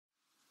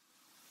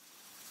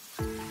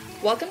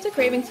Welcome to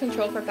Cravings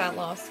Control for Fat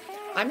Loss.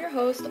 I'm your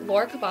host,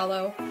 Laura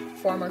Koppele,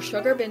 former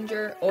sugar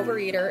binger,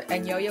 overeater,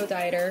 and yo-yo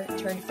dieter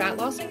turned fat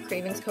loss and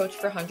cravings coach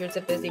for hundreds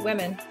of busy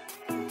women.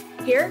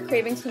 Here at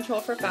Cravings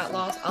Control for Fat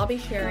Loss, I'll be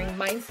sharing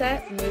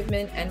mindset,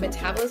 movement, and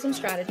metabolism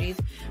strategies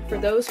for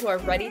those who are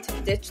ready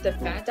to ditch the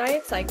fat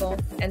diet cycle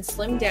and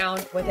slim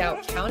down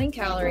without counting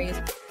calories,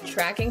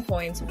 tracking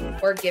points,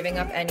 or giving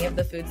up any of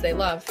the foods they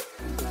love.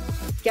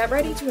 Get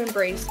ready to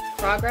embrace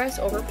progress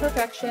over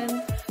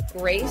perfection,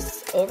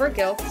 grace over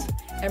guilt,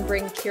 and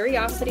bring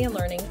curiosity and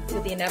learning to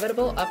the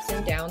inevitable ups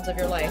and downs of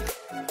your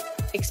life.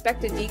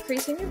 Expect a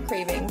decrease in your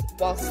cravings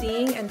while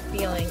seeing and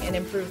feeling an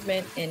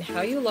improvement in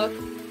how you look,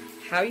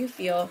 how you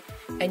feel,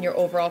 and your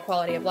overall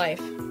quality of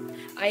life.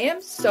 I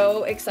am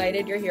so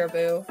excited you're here,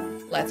 boo.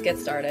 Let's get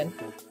started.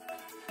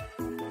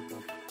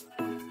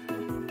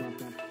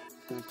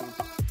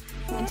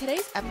 In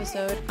today's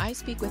episode, I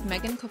speak with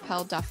Meghann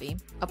Duffy,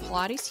 a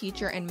Pilates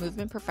teacher and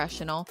movement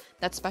professional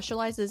that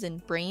specializes in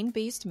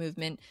brain-based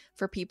movement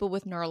for people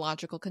with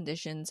neurological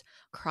conditions,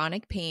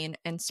 chronic pain,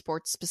 and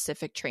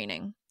sports-specific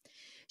training.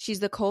 She's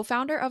the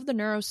co-founder of the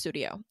Neuro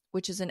Studio,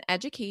 which is an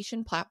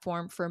education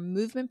platform for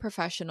movement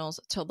professionals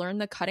to learn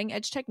the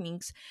cutting-edge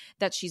techniques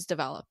that she's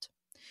developed.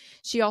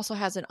 She also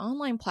has an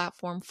online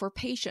platform for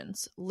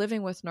patients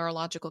living with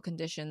neurological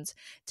conditions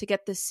to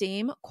get the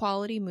same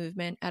quality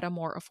movement at a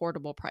more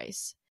affordable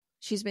price.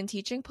 She's been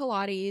teaching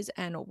Pilates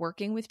and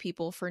working with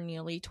people for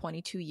nearly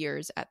 22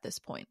 years at this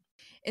point.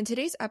 In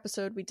today's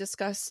episode, we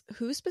discuss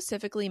who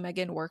specifically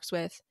Meghann works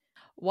with,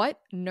 what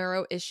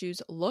neuro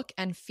issues look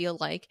and feel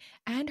like,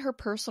 and her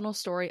personal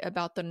story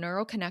about the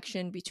neuro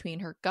connection between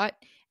her gut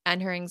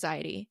and her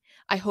anxiety.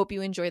 I hope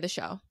you enjoy the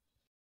show.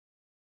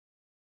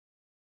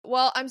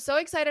 Well, I'm so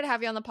excited to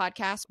have you on the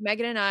podcast.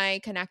 Meghann and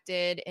I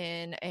connected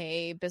in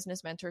a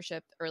business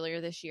mentorship earlier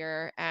this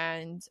year,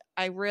 and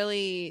I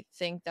really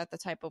think that the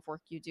type of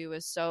work you do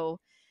is so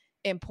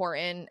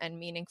important and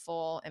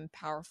meaningful and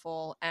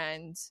powerful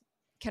and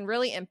can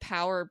really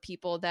empower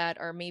people that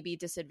are maybe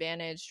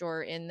disadvantaged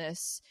or in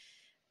this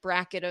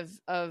bracket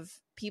of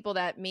people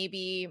that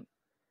maybe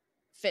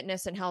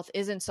fitness and health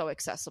isn't so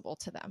accessible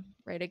to them,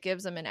 right? It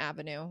gives them an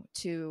avenue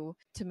to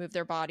move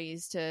their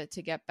bodies, to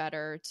get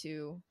better,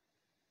 to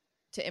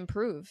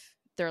improve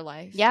their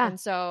life. Yeah. And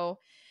so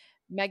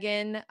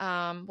Meghann,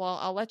 well,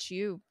 I'll let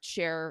you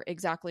share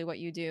exactly what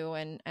you do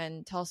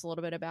and tell us a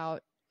little bit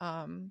about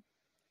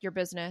your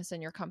business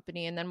and your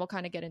company, and then we'll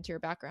kind of get into your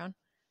background.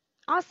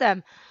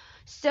 Awesome.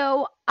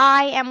 So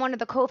I am one of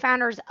the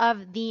co-founders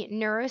of the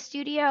Neuro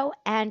Studio,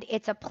 and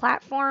it's a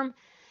platform.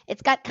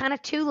 It's got kind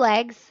of two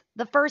legs.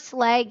 The first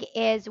leg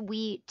is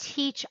we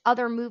teach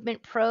other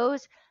movement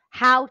pros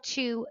how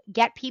to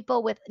get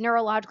people with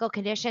neurological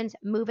conditions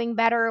moving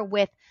better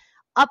with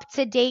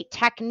up-to-date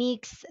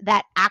techniques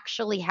that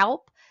actually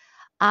help.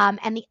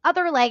 And the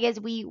other leg is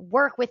we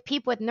work with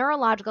people with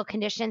neurological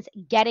conditions,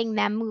 getting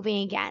them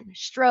moving again.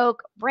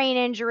 Stroke, brain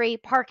injury,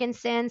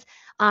 Parkinson's,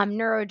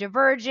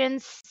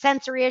 neurodivergence,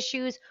 sensory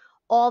issues,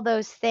 all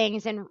those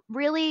things. And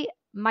really,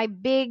 my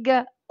big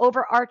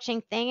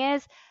overarching thing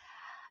is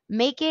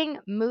making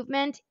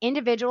movement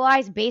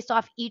individualized based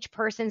off each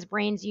person's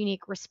brain's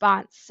unique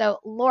response. So,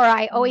 Laura,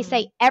 I always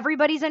say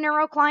everybody's a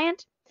neuro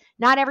client.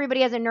 Not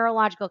everybody has a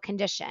neurological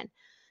condition.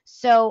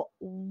 So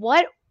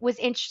what was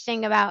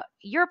interesting about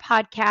your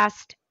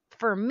podcast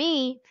for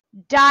me,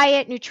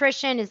 diet,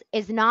 nutrition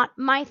is not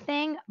my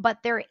thing, but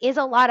there is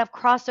a lot of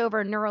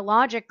crossover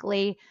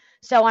neurologically.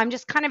 So I'm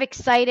just kind of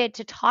excited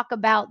to talk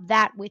about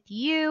that with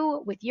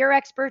you, with your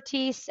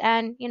expertise,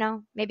 and,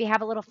 maybe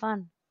have a little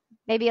fun.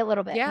 Maybe a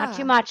little bit, not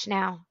too much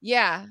now.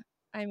 Yeah.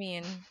 I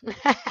mean, you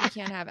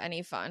can't have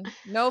any fun.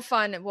 No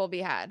fun will be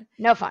had.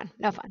 No fun.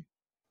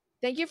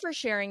 Thank you for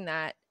sharing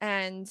that.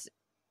 And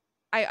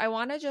I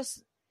want to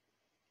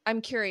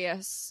I'm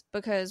curious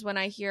because when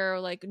I hear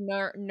like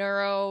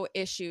neuro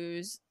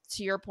issues,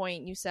 to your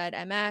point, you said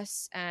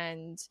MS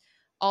and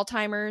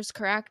Alzheimer's,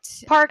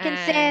 correct?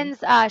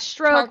 Parkinson's,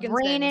 stroke,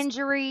 brain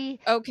injury.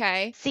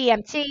 Okay.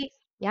 CMT.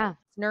 Yeah.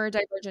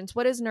 Neurodivergence.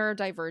 What is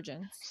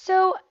neurodivergence?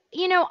 So,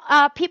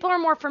 people are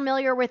more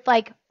familiar with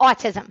like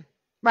autism,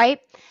 right?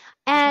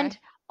 And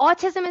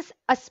autism is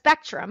a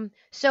spectrum.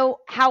 So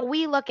how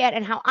we look at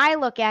and how I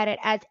look at it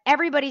as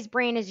everybody's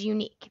brain is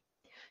unique.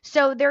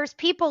 So there's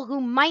people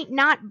who might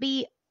not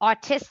be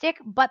autistic,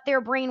 but their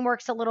brain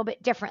works a little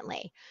bit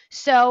differently.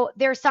 So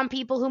there's some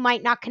people who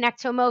might not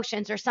connect to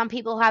emotions, or some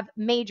people who have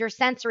major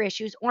sensory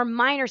issues or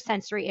minor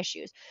sensory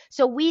issues.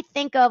 So we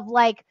think of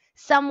like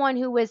someone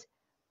who is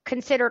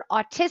considered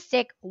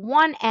autistic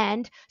one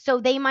end, so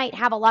they might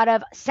have a lot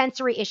of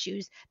sensory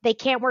issues. They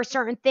can't wear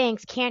certain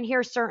things, can't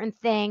hear certain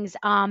things,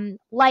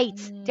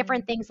 lights,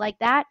 different things like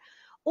that.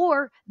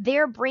 Or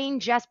their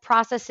brain just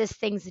processes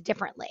things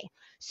differently.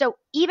 So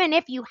even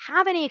if you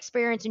have any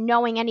experience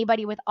knowing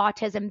anybody with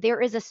autism, there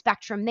is a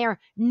spectrum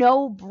there.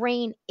 No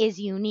brain is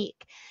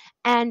unique.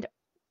 And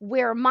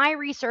where my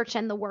research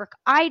and the work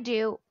I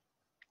do,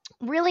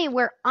 really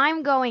where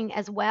I'm going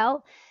as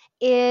well,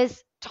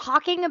 is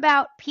talking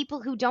about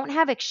people who don't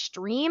have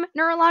extreme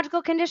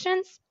neurological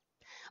conditions,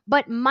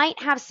 but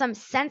might have some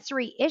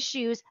sensory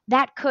issues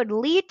that could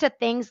lead to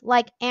things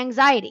like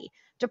anxiety,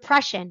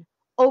 depression,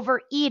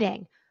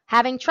 overeating,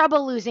 having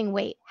trouble losing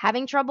weight,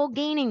 having trouble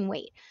gaining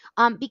weight,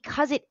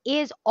 because it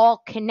is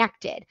all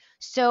connected.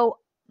 So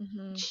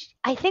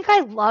I think I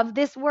love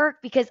this work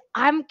because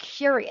I'm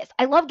curious.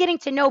 I love getting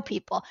to know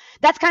people.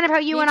 That's kind of how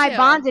you Me and I too.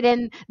 bonded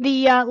in the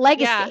Yeah.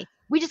 legacy.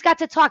 We just got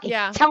to talking.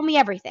 Yeah. Tell me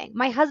everything.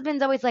 My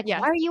husband's always like,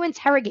 Yes. why are you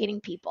interrogating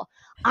people?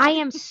 I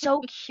am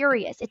so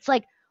curious. It's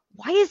like,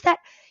 why is that?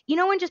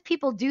 When just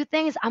people do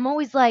things, I'm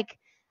always like,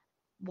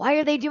 why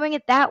are they doing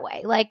it that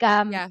way? Like,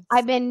 Yes.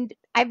 I've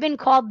been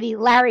called the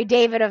Larry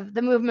David of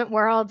the movement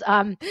world.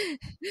 And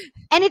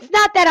it's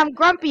not that I'm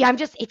grumpy.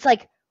 It's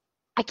like,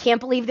 I can't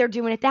believe they're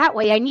doing it that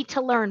way. I need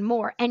to learn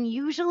more. And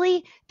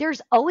usually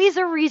there's always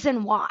a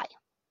reason why.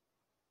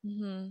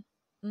 Mhm.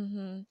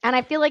 Mhm. And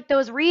I feel like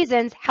those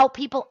reasons help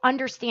people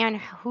understand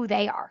who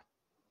they are.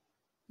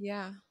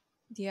 Yeah.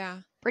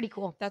 Yeah. Pretty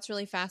cool. That's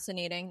really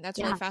fascinating. That's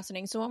really Yeah.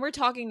 fascinating. So when we're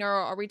talking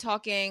neuro, are we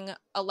talking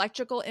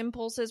electrical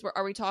impulses?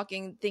 Are we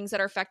talking things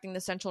that are affecting the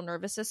central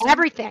nervous system?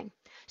 Everything.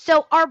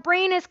 So our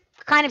brain is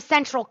kind of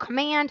central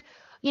command.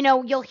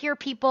 You'll hear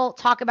people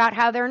talk about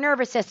how their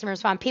nervous system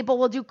responds. People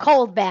will do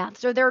cold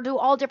baths or they'll do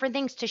all different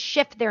things to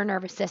shift their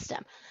nervous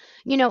system.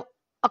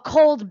 A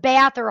cold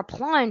bath or a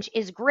plunge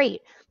is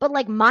great. But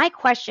like my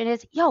question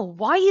is,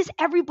 why is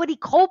everybody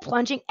cold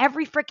plunging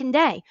every freaking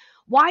day?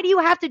 Why do you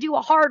have to do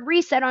a hard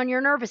reset on your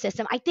nervous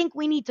system? I think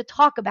we need to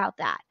talk about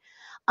that.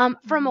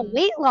 From a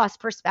weight loss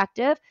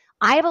perspective,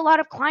 I have a lot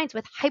of clients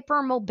with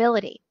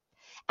hypermobility.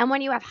 And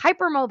when you have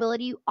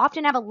hypermobility, you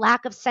often have a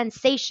lack of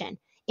sensation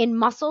in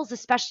muscles,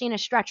 especially in a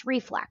stretch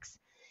reflex.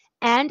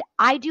 And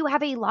I do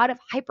have a lot of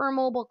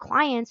hypermobile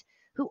clients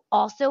who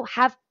also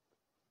have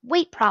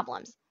weight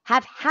problems,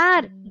 have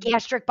had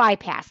gastric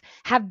bypass,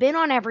 have been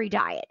on every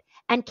diet,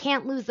 and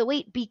can't lose the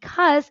weight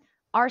because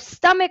our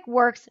stomach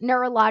works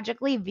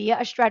neurologically via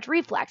a stretch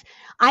reflex.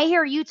 I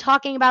hear you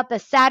talking about the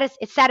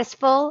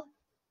satisful.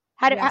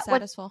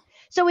 Satisful.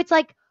 So it's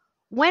like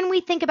when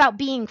we think about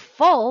being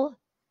full,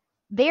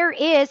 there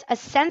is a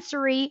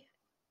sensory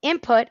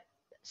input.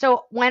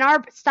 So when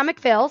our stomach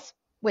fills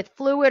with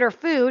fluid or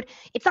food,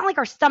 it's not like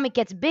our stomach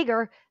gets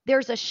bigger.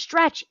 There's a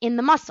stretch in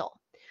the muscle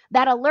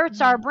that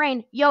alerts our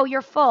brain,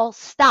 you're full,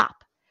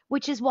 stop.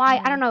 Which is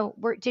why, I don't know,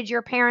 did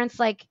your parents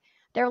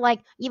they're like,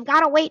 you've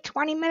got to wait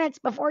 20 minutes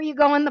before you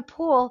go in the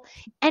pool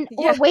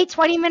or wait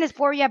 20 minutes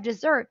before you have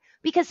dessert,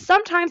 because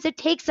sometimes it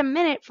takes a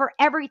minute for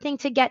everything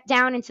to get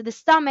down into the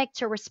stomach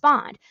to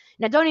respond.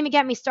 Now, don't even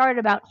get me started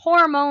about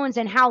hormones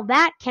and how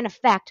that can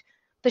affect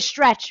the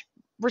stretch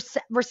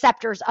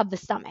receptors of the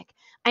stomach.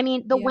 I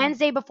mean, the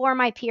Wednesday before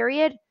my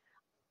period,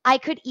 I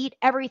could eat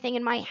everything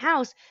in my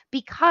house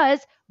because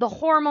the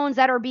hormones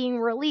that are being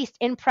released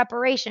in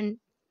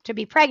preparation to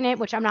be pregnant,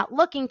 which I'm not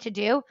looking to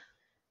do,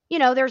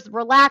 there's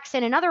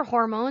relaxin and other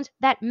hormones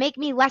that make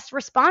me less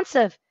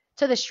responsive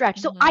to the stretch.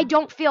 So I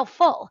don't feel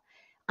full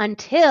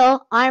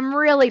until I'm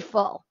really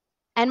full.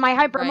 And my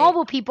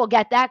hypermobile people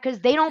get that because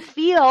they don't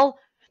feel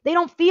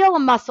a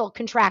muscle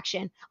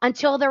contraction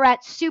until they're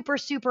at super,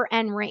 super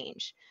end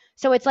range.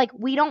 So it's like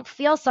we don't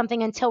feel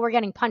something until we're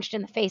getting punched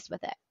in the face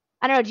with it.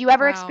 I don't know. Do you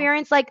ever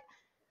experience like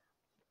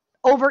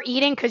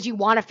overeating because you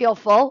want to feel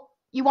full?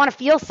 You want to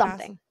feel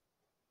something.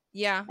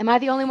 Yeah. Am I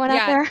the only one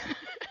out there?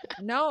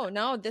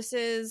 No. This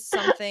is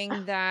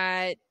something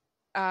that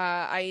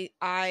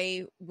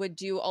I would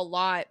do a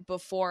lot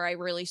before I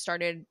really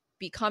started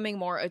becoming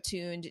more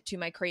attuned to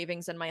my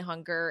cravings and my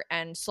hunger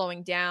and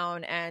slowing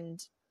down and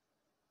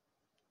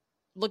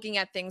looking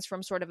at things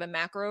from sort of a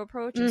macro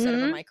approach instead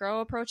of a micro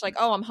approach. Like,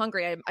 oh, I'm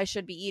hungry, I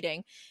should be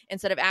eating,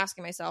 instead of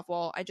asking myself,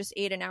 well, I just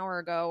ate an hour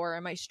ago, or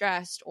am I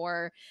stressed,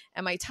 or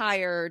am I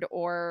tired,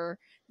 or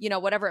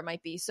whatever it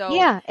might be. So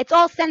yeah, it's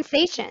all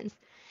sensations.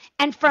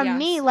 And for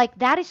me, like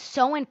that is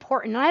so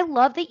important. And I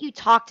love that you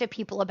talk to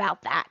people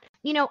about that.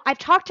 I've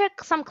talked to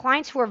some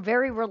clients who are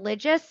very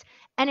religious,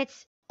 and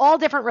it's all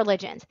different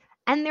religions.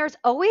 And there's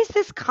always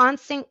this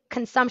constant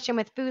consumption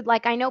with food.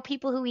 Like I know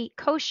people who eat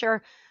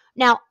kosher.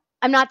 Now,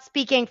 I'm not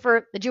speaking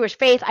for the Jewish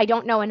faith. I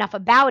don't know enough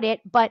about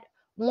it. But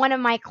one of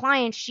my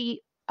clients,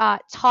 she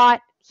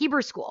taught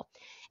Hebrew school.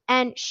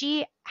 And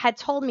she had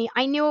told me,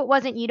 I knew it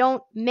wasn't, you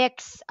don't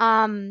mix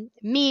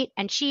meat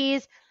and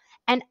cheese.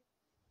 And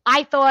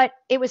I thought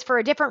it was for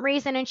a different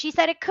reason. And she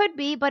said it could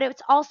be, but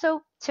it's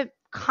also to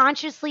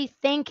consciously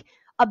think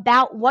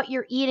about what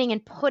you're eating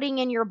and putting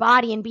in your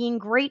body and being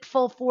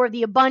grateful for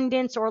the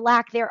abundance or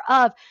lack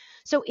thereof.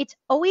 So it's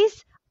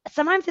always,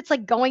 sometimes it's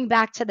like going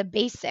back to the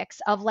basics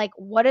of like,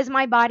 what does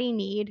my body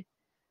need?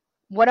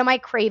 What am I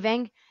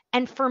craving?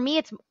 And for me,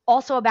 it's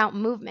also about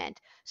movement.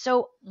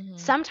 So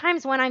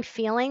sometimes when I'm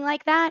feeling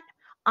like that,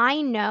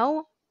 I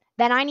know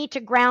that I need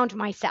to ground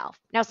myself.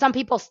 Now, some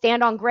people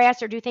stand on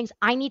grass or do things.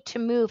 I need to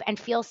move and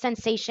feel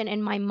sensation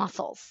in my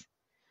muscles.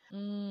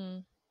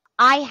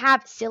 I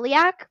have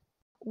celiac,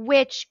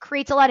 which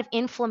creates a lot of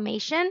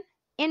inflammation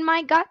in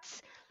my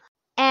guts,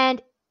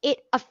 and it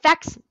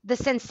affects the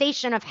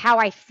sensation of how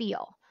I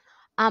feel.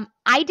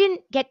 I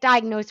didn't get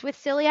diagnosed with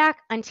celiac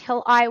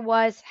until I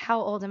was,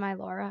 how old am I,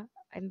 Laura?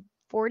 I'm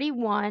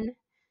 41.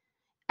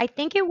 I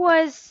think it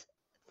was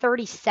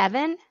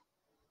 37,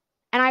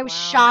 and I was Wow.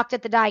 shocked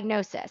at the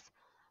diagnosis.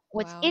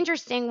 What's Wow.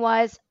 interesting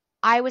was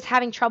I was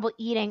having trouble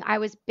eating.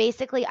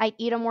 I'd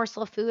eat a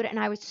morsel of food and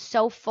I was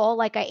so full,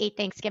 like I ate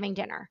Thanksgiving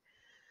dinner.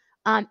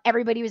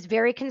 Everybody was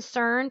very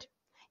concerned,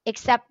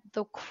 except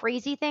the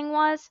crazy thing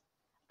was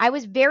I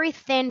was very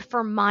thin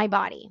for my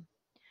body.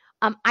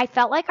 I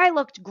felt like I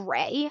looked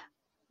gray,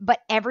 but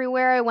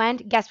everywhere I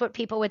went, guess what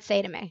people would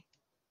say to me?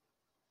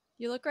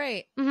 You look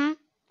great. Mm-hmm.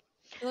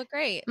 You look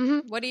great.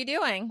 Mm-hmm. What are you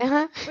doing?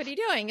 Uh-huh. What are you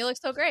doing? You look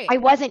so great. I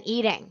wasn't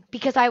eating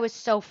because I was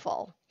so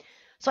full.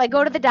 So I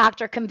go to the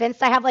doctor,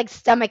 convinced I have like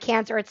stomach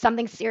cancer. It's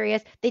something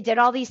serious. They did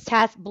all these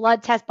tests,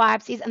 blood test,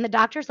 biopsies, and the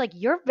doctor's like,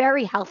 "You're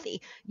very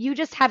healthy. You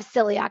just have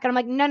celiac." And I'm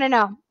like, "No, no,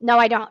 no. No,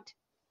 I don't."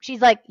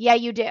 She's like, "Yeah,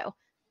 you do."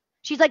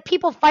 She's like,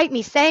 "People fight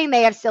me saying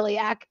they have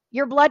celiac.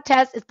 Your blood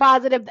test is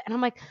positive." And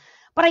I'm like,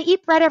 "But I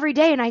eat bread every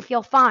day and I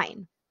feel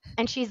fine."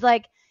 And she's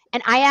like,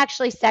 and I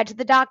actually said to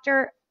the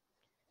doctor,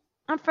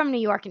 I'm from New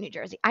York and New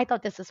Jersey. I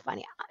thought this was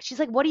funny. She's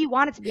like, "What do you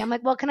want it to be?" I'm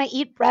like, "Well, can I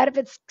eat bread if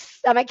it's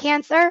stomach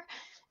cancer?"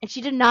 And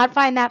she did not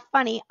find that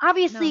funny.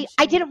 Obviously, No,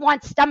 I she didn't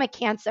want stomach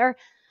cancer,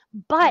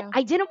 but Yeah.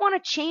 I didn't want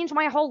to change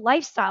my whole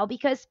lifestyle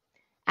because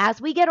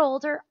as we get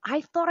older,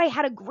 I thought I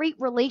had a great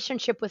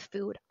relationship with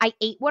food. I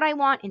ate what I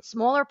want in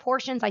smaller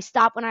portions. I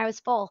stopped when I was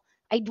full.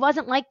 I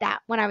wasn't like that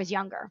when I was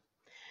younger.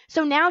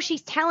 So now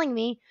she's telling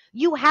me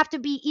you have to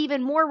be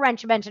even more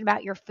regimented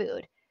about your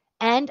food.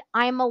 And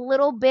I'm a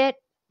little bit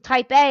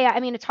type A. I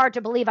mean, it's hard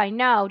to believe, I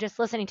know, just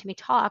listening to me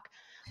talk,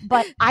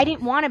 but I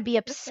didn't want to be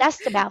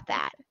obsessed about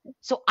that.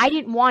 So I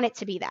didn't want it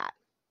to be that.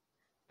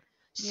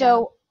 Yeah.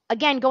 So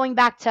again, going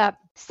back to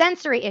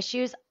sensory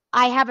issues,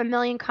 I have a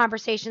million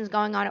conversations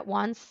going on at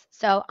once.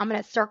 So I'm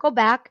going to circle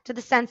back to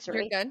the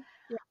You're sensory. good.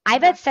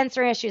 I've Yeah. had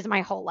sensory issues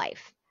my whole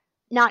life,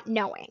 not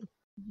knowing.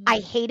 I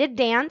hated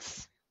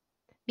dance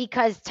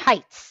because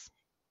tights,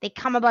 they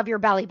come above your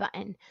belly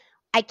button.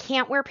 I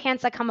can't wear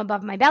pants that come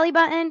above my belly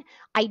button.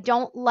 I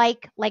don't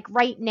like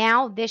right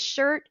now, this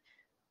shirt.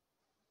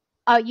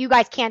 You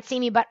guys can't see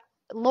me, but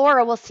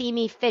Laura will see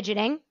me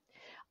fidgeting.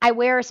 I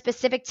wear a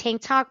specific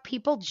tank top.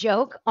 People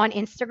joke on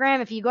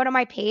Instagram. If you go to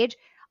my page,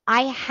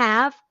 I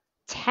have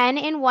 10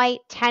 in white,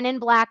 10 in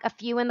black, a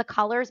few in the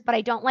colors, but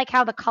I don't like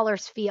how the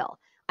colors feel.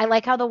 I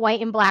like how the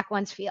white and black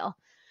ones feel.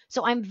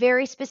 So I'm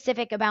very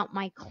specific about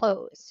my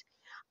clothes.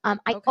 I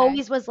Okay.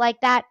 always was like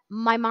that.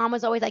 My mom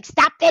was always like,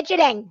 "Stop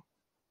fidgeting."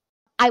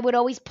 I would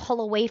always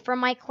pull away from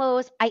my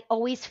clothes. I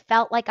always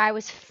felt like I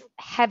was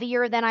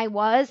heavier than I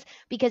was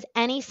because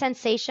any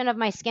sensation of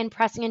my skin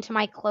pressing into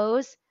my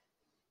clothes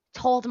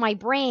told my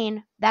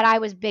brain that I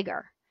was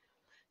bigger.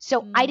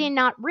 So I did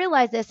not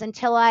realize this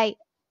until I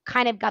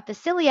kind of got the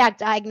celiac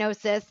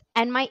diagnosis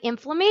and my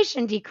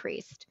inflammation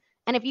decreased.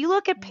 And if you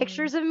look at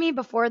pictures of me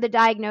before the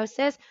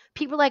diagnosis,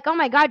 people are like, "Oh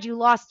my God, you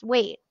lost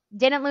weight."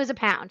 Didn't lose a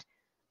pound.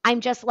 I'm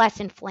just less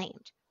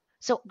inflamed.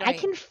 So I Right.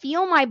 can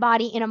feel my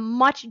body in a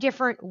much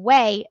different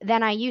way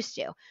than I used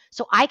to.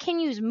 So I can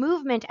use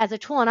movement as a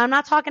tool. And I'm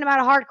not talking about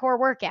a hardcore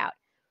workout.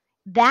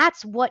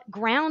 That's what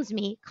grounds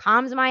me,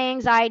 calms my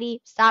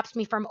anxiety, stops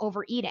me from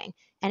overeating.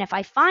 And if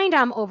I find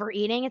I'm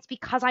overeating, it's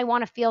because I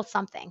want to feel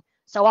something.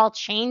 So I'll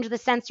change the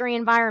sensory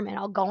environment.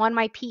 I'll go on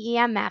my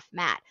PEMF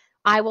mat.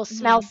 I will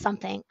smell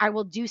something. I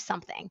will do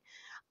something.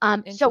 So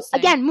Interesting.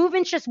 again,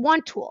 movement's just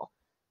one tool.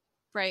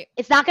 Right.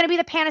 It's not going to be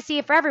the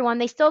panacea for everyone.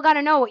 They still got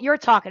to know what you're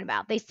talking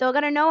about. They still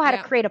got to know how to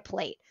Yeah. create a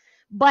plate.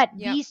 But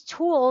Yep. these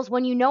tools,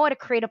 when you know how to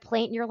create a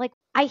plate and you're like,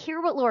 I hear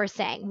what Laura's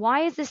saying.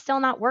 Why is this still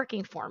not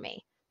working for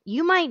me?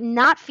 You might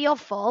not feel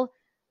full.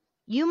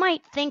 You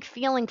might think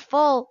feeling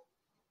full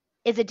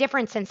is a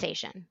different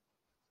sensation.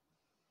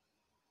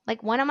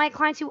 Like one of my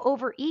clients who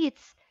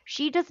overeats,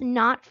 she does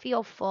not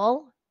feel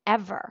full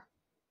ever.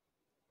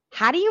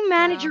 How do you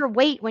manage Wow. your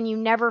weight when you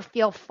never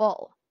feel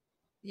full?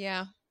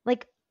 Yeah.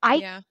 Like I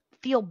Yeah.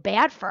 feel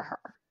bad for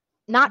her,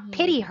 not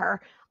pity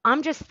her.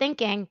 I'm just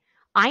thinking,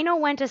 I know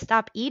when to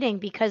stop eating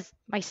because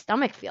my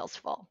stomach feels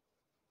full.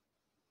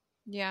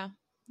 Yeah.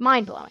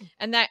 Mind blowing.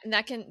 And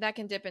that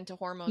can dip into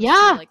hormones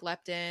Yeah. too, like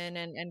leptin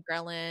and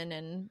ghrelin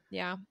and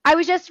yeah. I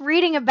was just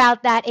reading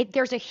about that.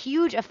 There's a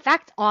huge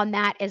effect on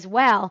that as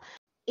well.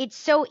 It's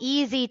so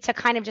easy to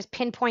kind of just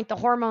pinpoint the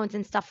hormones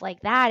and stuff like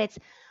that. It's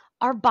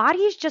our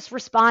body's just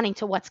responding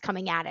to what's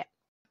coming at it.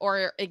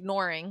 Or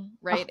ignoring,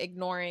 right?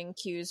 Ignoring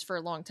cues for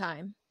a long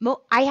time.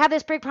 I have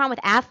this big problem with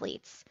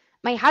athletes.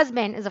 My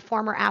husband is a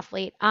former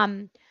athlete.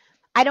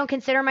 I don't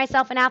consider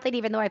myself an athlete,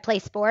 even though I play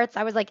sports.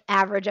 I was like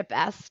average at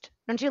best.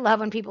 Don't you love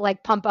when people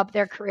like pump up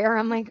their career?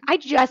 I'm like, I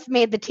just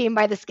made the team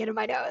by the skin of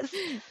my nose.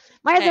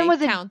 My husband was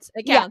counts.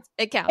 It counts.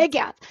 It counts. It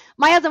counts.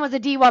 My husband was a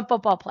D1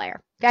 football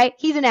player. Okay.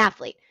 He's an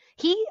athlete.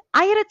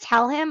 I had to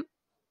tell him,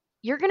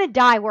 you're going to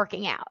die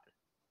working out.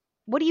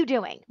 What are you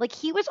doing? Like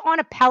he was on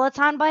a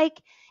Peloton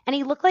bike and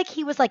he looked like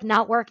he was like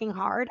not working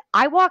hard.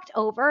 I walked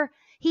over.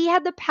 He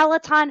had the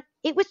Peloton.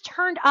 It was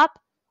turned up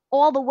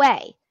all the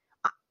way.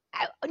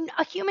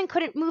 A human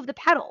couldn't move the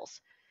pedals.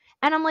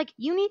 And I'm like,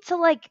 you need to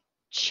like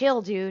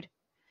chill, dude.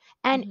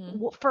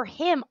 And for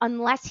him,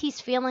 unless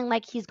he's feeling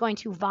like he's going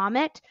to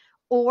vomit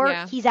or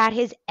Yeah. he's at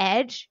his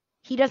edge,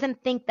 he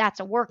doesn't think that's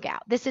a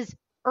workout. This is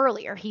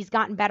earlier. He's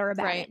gotten better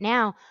about Right. it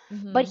now.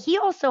 But he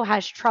also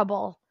has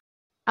trouble.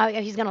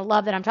 He's going to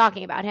love that I'm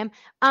talking about him.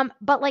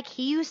 But like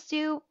he used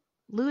to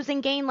lose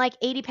and gain like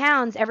 80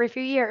 pounds every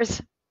few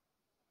years.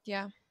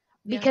 Yeah.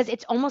 Because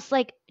it's almost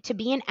like to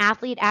be an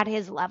athlete at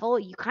his level,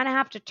 you kind of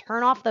have to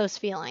turn off those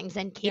feelings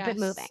and keep it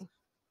moving.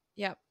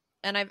 Yep.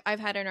 And I've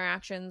had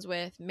interactions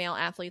with male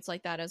athletes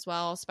like that as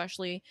well,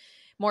 especially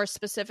more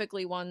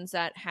specifically ones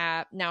that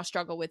have now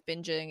struggle with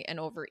binging and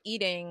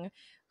overeating,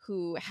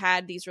 who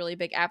had these really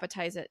big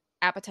appetites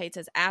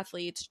as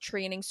athletes,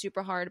 training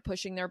super hard,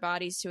 pushing their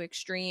bodies to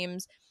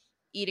extremes,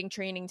 eating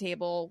training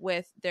table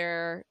with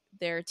their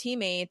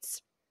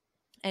teammates.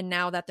 And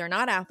now that they're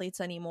not athletes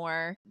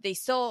anymore, they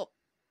still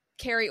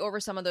carry over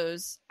some of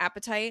those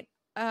appetite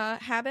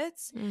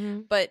habits.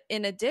 But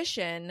in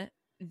addition,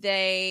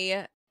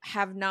 they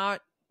have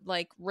not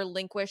like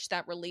relinquished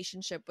that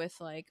relationship with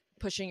like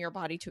pushing your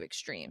body to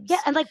extremes. Yeah.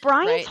 And like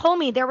Brian told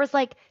me there was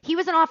like, he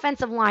was an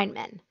offensive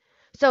lineman.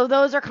 So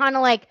those are kind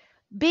of like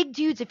big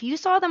dudes. If you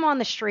saw them on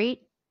the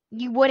street,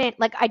 you wouldn't,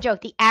 like I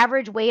joke, the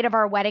average weight of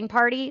our wedding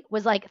party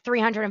was like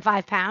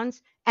 305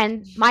 pounds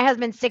and my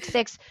husband's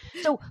 6'6".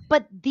 So,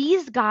 but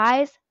these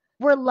guys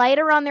were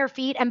lighter on their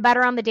feet and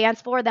better on the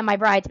dance floor than my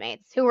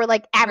bridesmaids who were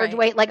like average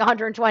weight, like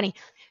 120.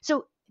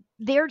 So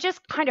they're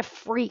just kind of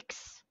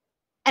freaks.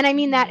 And I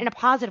mean that in a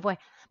positive way.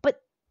 But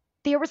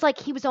there was like,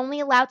 he was only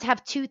allowed to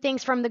have 2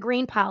 things from the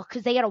green pile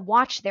because they had to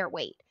watch their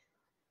weight.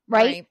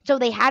 Right? So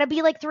they had to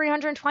be like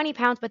 320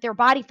 pounds, but their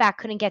body fat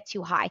couldn't get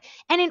too high.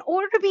 And in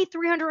order to be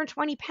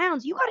 320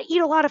 pounds, you got to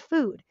eat a lot of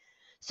food.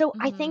 So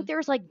I think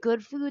there's like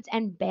good foods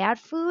and bad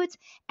foods,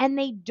 and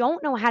they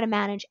don't know how to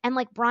manage. And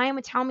like Brian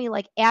would tell me,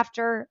 like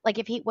after, like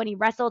when he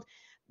wrestled,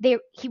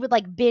 he would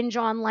like binge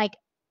on like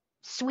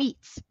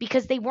sweets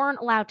because they weren't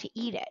allowed to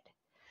eat it.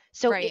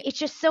 So it's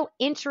just so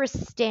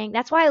interesting.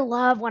 That's why I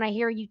love when I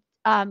hear you,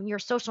 your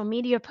social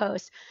media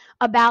posts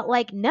about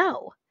like,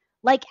 no,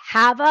 like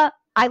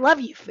I love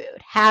you food.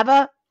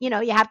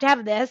 You have to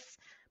have this.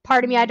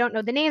 Part of me, I don't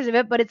know the names of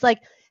it, but it's like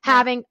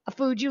having a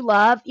food you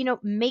love,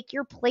 make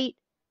your plate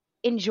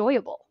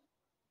enjoyable.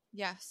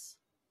 Yes.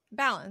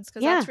 Balance,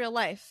 because that's real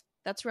life.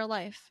 That's real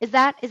life. Is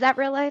that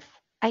real life?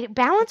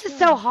 Balance is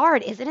so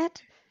hard, isn't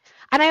it?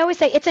 And I always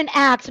say it's an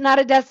act, not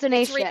a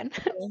destination.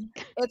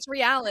 It's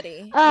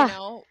reality,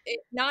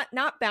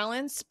 not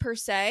balance per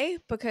se,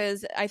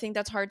 because I think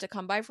that's hard to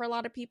come by for a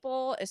lot of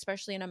people,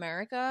 especially in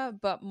America,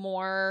 but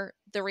more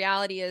the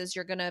reality is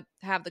you're going to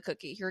have the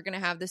cookie, you're going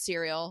to have the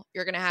cereal,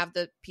 you're going to have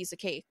the piece of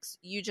cakes.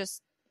 You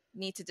just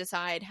need to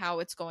decide how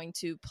it's going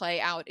to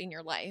play out in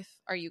your life.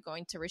 Are you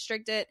going to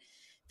restrict it,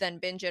 then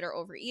binge it or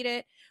overeat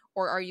it?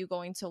 Or are you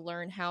going to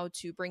learn how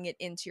to bring it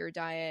into your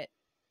diet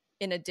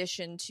in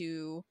addition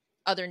to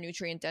other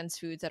nutrient dense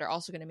foods that are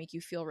also going to make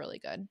you feel really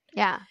good?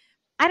 Yeah.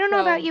 I don't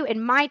know about you.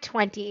 In my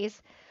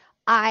 20s,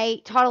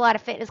 I taught a lot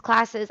of fitness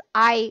classes.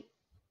 I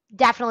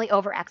definitely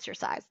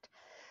overexercised.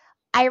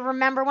 I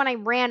remember when I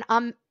ran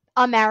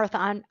a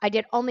marathon, I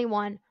did only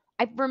one.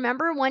 I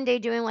remember one day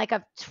doing like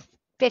a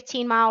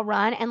 15-mile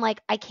run and like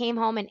I came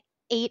home and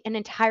ate an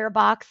entire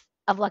box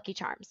of Lucky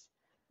Charms.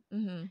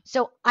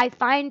 So I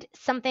find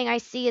something I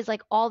see is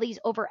like all these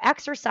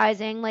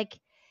overexercising, like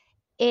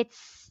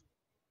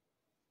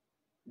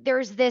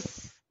there's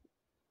this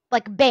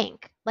like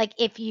bank, like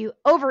if you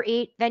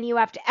overeat, then you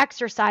have to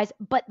exercise,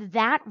 but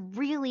that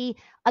really,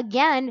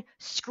 again,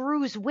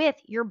 screws with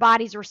your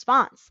body's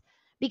response.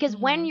 Because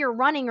when you're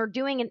running or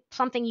doing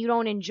something you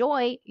don't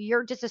enjoy,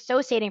 you're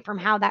disassociating from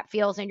how that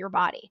feels in your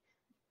body.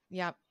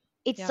 Yep.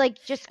 It's like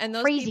just and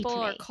those crazy people to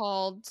me. are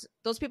called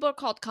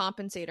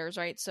compensators,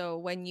 right? So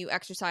when you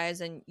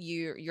exercise and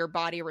your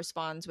body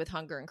responds with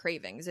hunger and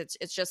cravings, it's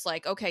just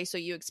like, okay, so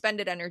you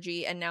expended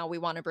energy and now we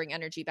want to bring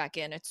energy back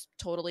in. It's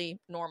totally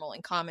normal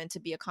and common to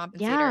be a compensator.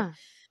 Yeah.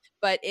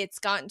 But it's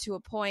gotten to a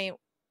point,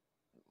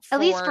 at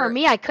least for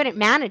me, I couldn't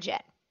manage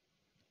it.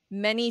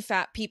 Many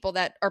fat people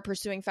that are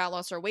pursuing fat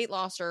loss or weight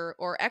loss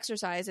or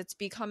exercise, it's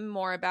become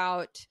more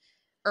about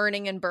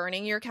earning and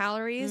burning your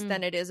calories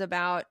than it is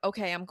about,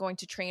 okay, I'm going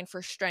to train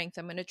for strength,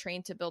 I'm going to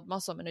train to build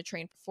muscle, I'm going to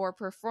train for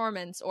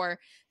performance or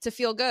to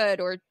feel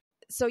good. Or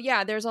so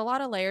there's a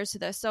lot of layers to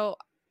this. So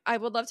I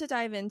would love to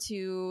dive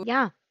into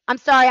I'm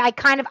sorry, I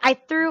kind of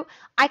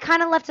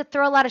left to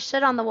throw a lot of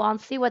shit on the wall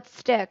and see what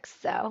sticks.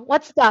 So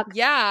what stuck?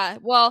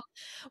 Well,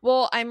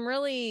 I'm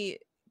really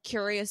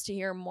curious to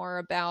hear more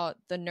about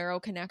the neuro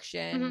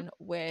connection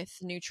with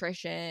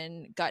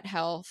nutrition, gut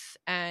health,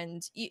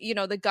 and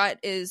the gut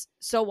is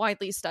so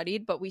widely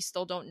studied, but we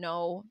still don't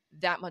know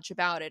that much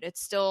about it.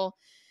 It's still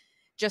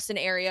just an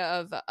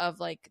area of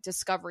like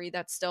discovery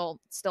that's still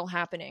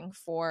happening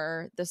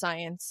for the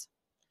science.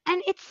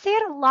 And it's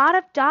sad, a lot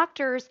of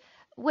doctors,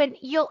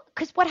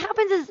 because what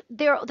happens is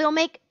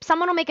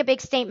someone will make a big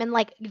statement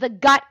like the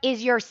gut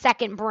is your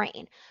second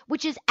brain,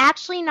 which is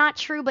actually not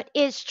true, but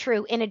is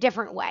true in a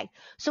different way.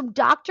 So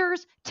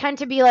doctors tend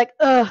to be like,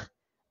 ugh,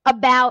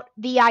 about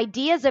the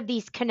ideas of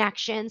these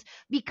connections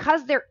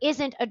because there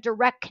isn't a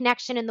direct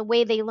connection in the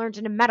way they learned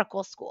in a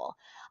medical school.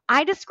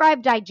 I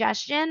describe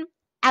digestion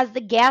as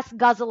the gas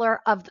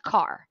guzzler of the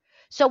car.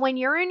 So when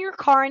you're in your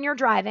car and you're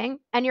driving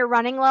and you're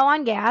running low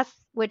on gas,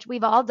 which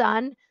we've all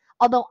done,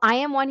 although I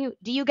am one who,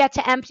 do you get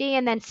to empty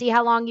and then see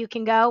how long you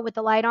can go with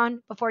the light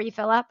on before you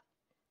fill up?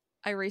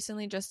 I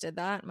recently just did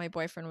that. My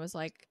boyfriend was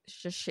like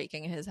just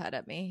shaking his head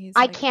at me. He's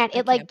I like, can't. I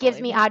It like can't gives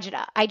believe me it.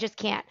 agita. I just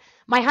can't.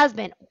 My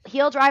husband,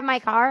 he'll drive my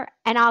car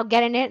and I'll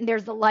get in it and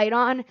there's the light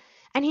on.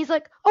 And he's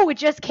like, oh, it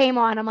just came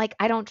on. I'm like,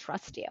 I don't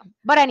trust you.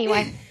 But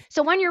anyway,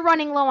 so when you're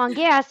running low on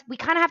gas, we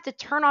kind of have to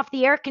turn off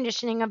the air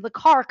conditioning of the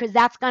car because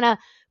that's going to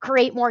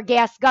create more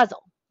gas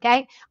guzzle.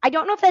 Okay. I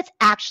don't know if that's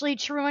actually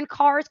true in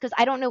cars because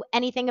I don't know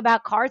anything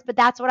about cars, but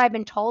that's what I've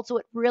been told. So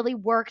it really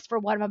works for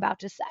what I'm about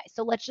to say.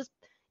 So let's just,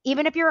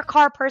 even if you're a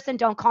car person,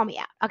 don't call me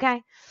out.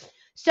 Okay.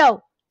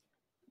 So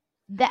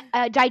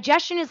that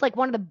digestion is like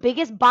one of the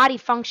biggest body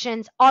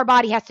functions our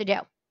body has to do,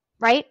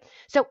 right?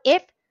 So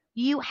if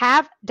you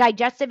have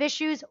digestive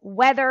issues,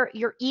 whether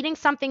you're eating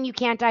something you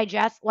can't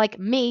digest, like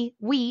me,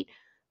 wheat,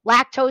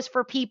 lactose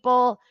for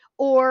people,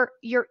 or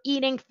you're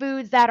eating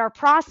foods that are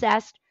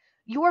processed,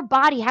 your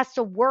body has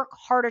to work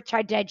harder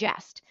to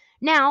digest.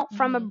 Now,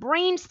 from a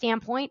brain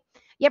standpoint,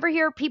 you ever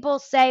hear people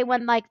say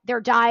when like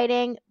they're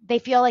dieting, they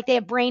feel like they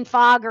have brain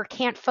fog or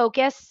can't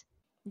focus?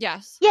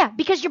 Yes. Yeah,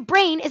 because your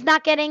brain is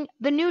not getting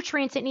the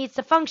nutrients it needs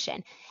to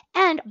function.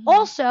 And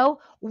also,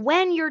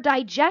 when your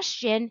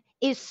digestion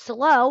is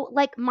slow,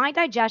 like my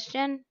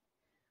digestion,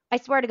 I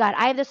swear to God,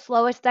 I have the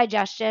slowest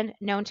digestion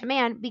known to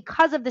man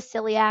because of the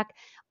celiac.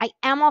 I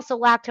am also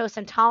lactose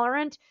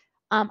intolerant.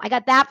 I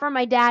got that from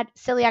my dad,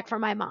 celiac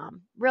from my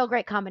mom. Real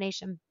great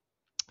combination.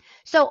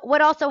 So what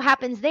also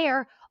happens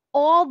there,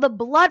 all the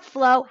blood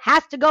flow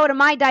has to go to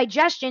my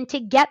digestion to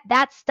get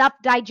that stuff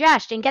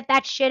digested and get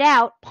that shit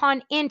out,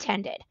 pun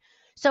intended.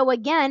 So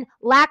again,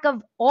 lack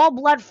of all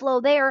blood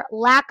flow there,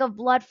 lack of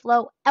blood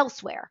flow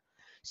elsewhere.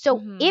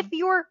 So if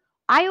you're,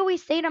 I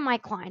always say to my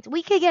clients,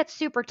 we could get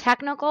super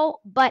technical,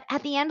 but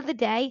at the end of the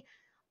day,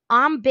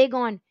 I'm big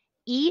on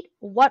eat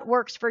what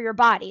works for your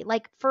body.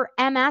 Like for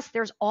MS,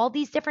 there's all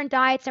these different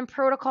diets and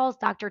protocols.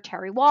 Dr.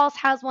 Terry Walls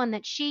has one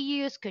that she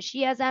used because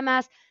she has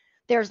MS.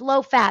 There's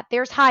low fat,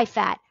 there's high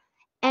fat.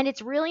 And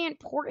it's really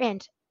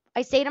important.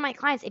 I say to my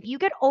clients, if you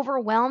get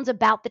overwhelmed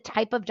about the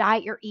type of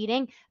diet you're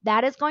eating,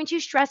 that is going to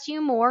stress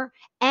you more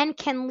and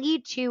can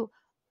lead to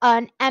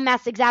an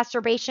MS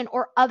exacerbation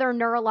or other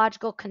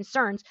neurological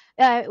concerns.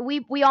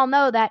 We all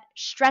know that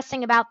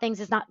stressing about things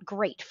is not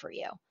great for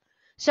you.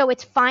 So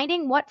it's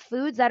finding what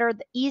foods that are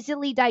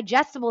easily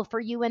digestible for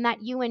you and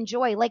that you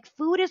enjoy. Like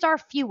food is our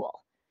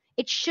fuel.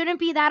 It shouldn't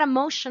be that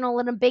emotional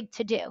and a big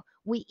to do.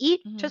 We eat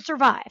to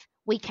survive.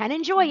 We can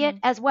enjoy it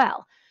as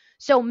well.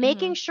 So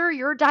making sure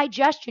your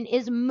digestion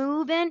is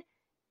moving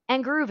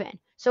and grooving.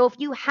 So if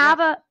you have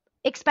a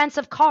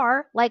expensive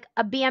car like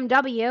a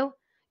BMW,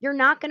 you're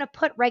not going to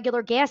put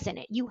regular gas in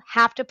it. You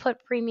have to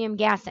put premium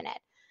gas in it.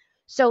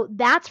 So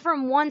that's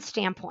from one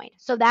standpoint,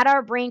 so that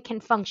our brain can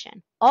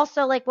function.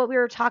 Also, like what we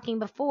were talking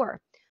before,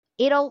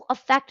 it'll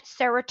affect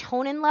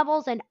serotonin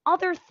levels and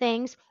other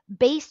things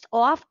based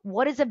off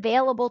what is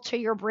available to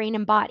your brain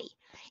and body.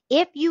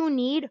 If you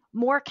need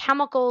more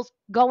chemicals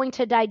going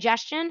to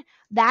digestion,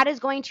 that is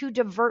going to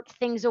divert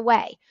things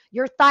away.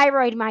 Your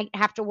thyroid might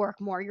have to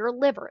work more, your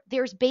liver.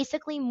 There's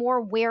basically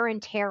more wear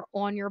and tear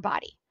on your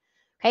body.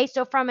 Okay,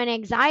 so from an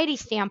anxiety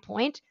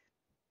standpoint,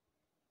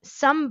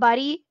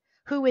 somebody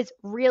who is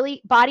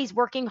really body's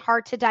working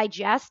hard to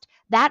digest,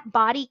 that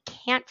body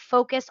can't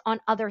focus on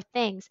other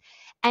things.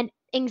 And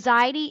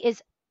anxiety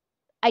is,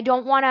 I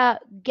don't want to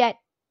get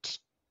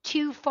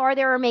too far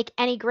there or make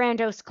any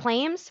grandiose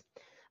claims,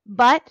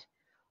 but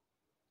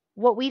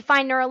what we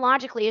find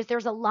neurologically is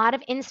there's a lot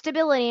of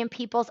instability in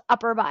people's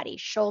upper body,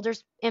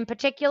 shoulders in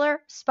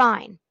particular,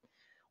 spine.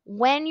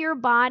 When your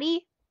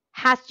body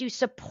has to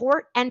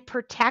support and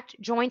protect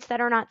joints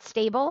that are not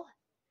stable,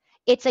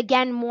 it's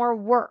again more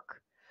work.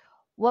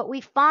 What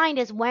we find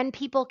is when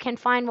people can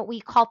find what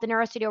we call the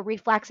neurostudio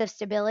reflexive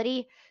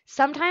stability,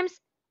 sometimes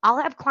I'll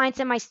have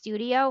clients in my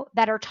studio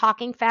that are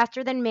talking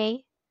faster than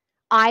me,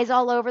 eyes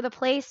all over the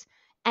place,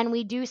 and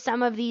we do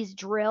some of these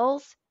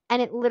drills,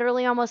 and it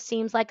literally almost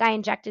seems like I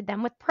injected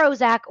them with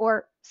Prozac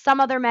or some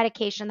other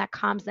medication that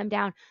calms them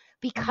down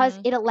because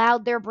it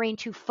allowed their brain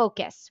to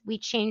focus. We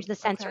changed the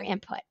sensory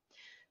input.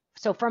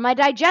 So from a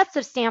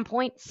digestive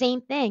standpoint, same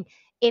thing.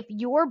 If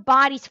your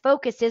body's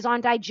focus is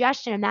on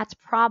digestion and that's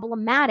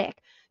problematic,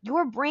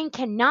 your brain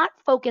cannot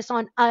focus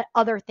on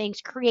other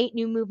things, create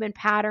new movement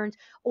patterns,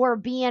 or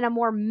be in a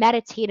more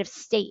meditative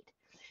state.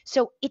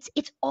 So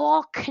it's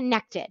all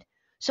connected.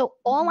 So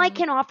all I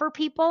can offer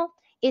people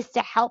is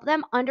to help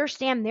them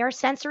understand their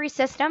sensory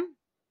system,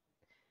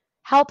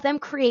 help them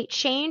create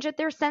change at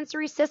their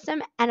sensory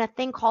system, and a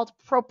thing called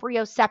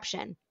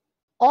proprioception.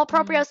 All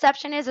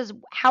proprioception is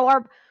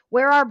how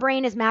where our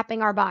brain is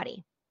mapping our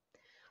body.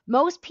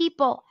 Most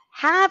people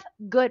have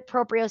good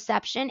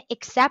proprioception,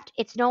 except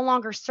it's no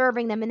longer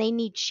serving them and they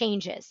need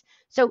changes.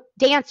 So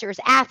dancers,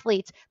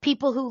 athletes,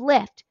 people who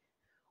lift,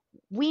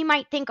 we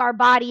might think our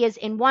body is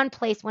in one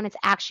place when it's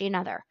actually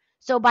another.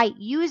 So by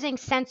using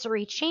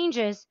sensory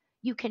changes,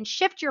 you can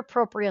shift your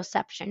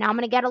proprioception. Now I'm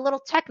going to get a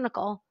little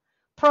technical.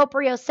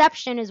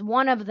 Proprioception is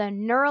one of the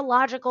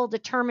neurological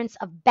determinants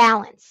of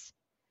balance.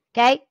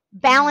 Okay?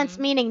 Balance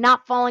meaning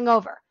not falling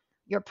over.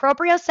 Your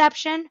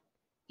proprioception,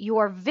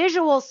 your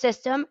visual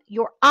system,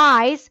 your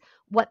eyes,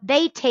 what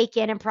they take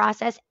in and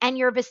process, and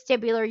your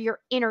vestibular, your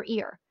inner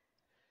ear.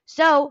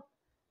 So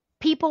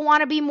people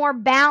want to be more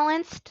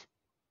balanced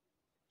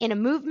in a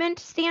movement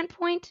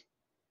standpoint,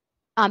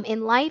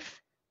 in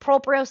life.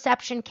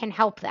 Proprioception can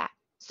help that.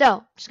 So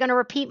I'm just going to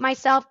repeat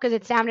myself because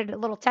it sounded a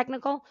little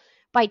technical.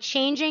 By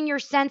changing your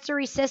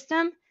sensory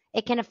system,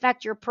 it can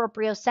affect your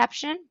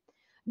proprioception,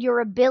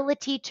 your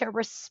ability to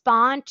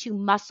respond to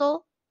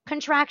muscle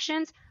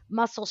contractions,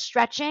 muscle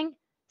stretching,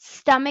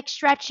 stomach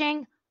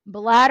stretching,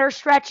 bladder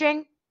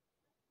stretching,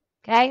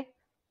 okay?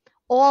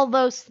 All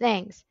those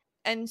things.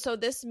 And so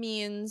this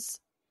means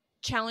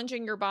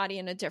challenging your body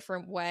in a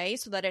different way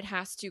so that it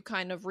has to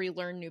kind of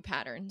relearn new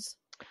patterns.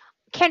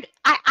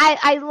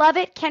 I love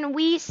it. Can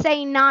we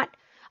say not?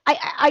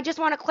 I just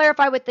want to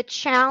clarify with the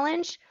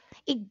challenge.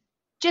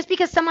 Just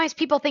because sometimes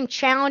people think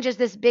challenge is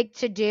this big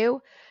to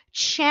do,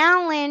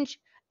 challenge,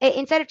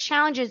 instead of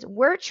challenges,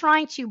 we're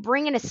trying to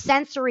bring in a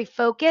sensory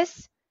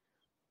focus.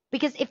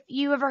 Because if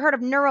you ever heard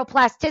of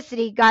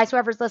neuroplasticity, guys,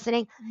 whoever's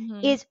listening,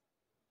 is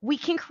we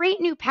can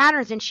create new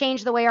patterns and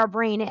change the way our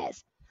brain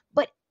is.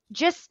 But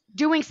just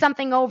doing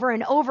something over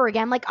and over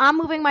again, like I'm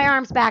moving my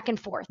arms back and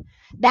forth,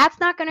 that's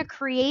not going to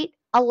create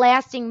a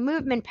lasting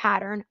movement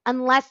pattern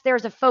unless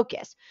there's a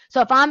focus.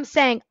 So if I'm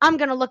saying I'm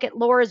going to look at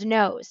Laura's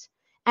nose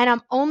and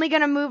I'm only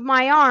going to move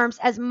my arms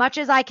as much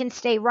as I can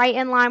stay right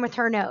in line with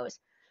her nose.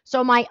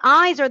 So my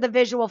eyes are the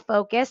visual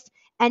focus,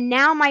 and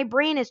now my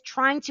brain is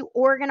trying to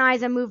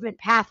organize a movement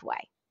pathway.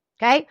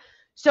 Okay?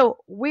 So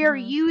we're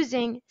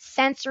using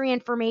sensory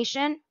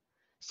information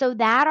so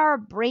that our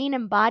brain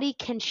and body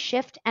can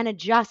shift and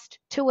adjust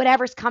to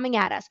whatever's coming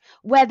at us,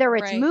 whether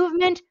it's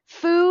movement,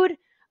 food,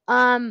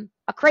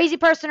 a crazy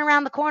person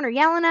around the corner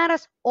yelling at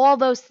us, all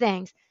those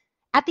things.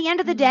 At the end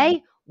of the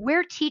day,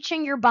 we're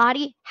teaching your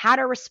body how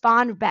to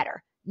respond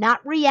better,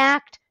 not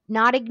react,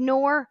 not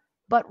ignore,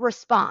 but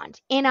respond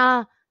in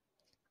a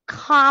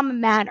calm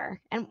manner.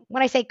 And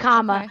when I say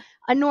calm, a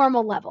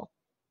normal level.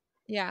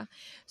 Yeah.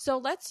 So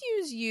let's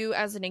use you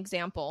as an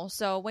example.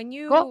 So when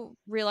you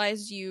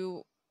realized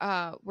you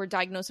were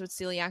diagnosed with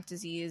celiac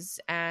disease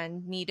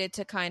and needed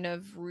to kind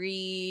of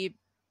retrain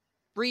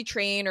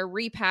or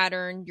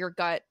repattern your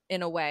gut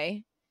in a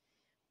way,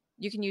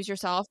 you can use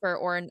yourself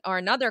or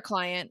another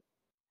client.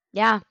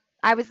 Yeah.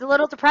 I was a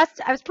little depressed.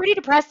 I was pretty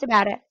depressed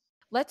about it.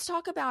 Let's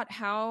talk about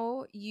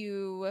how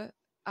you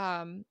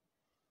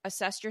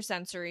assessed your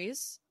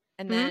sensories,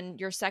 and then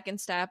your second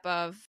step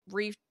of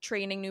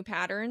retraining new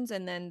patterns,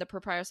 and then the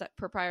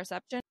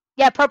proprioception.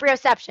 Yeah,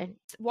 proprioception.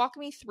 Walk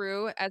me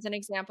through as an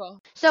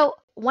example. So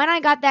when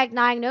I got that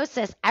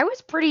diagnosis, I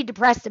was pretty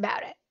depressed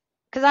about it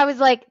because I was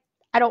like,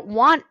 I don't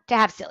want to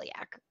have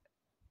celiac.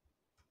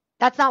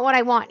 That's not what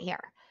I want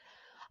here.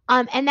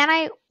 And then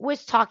I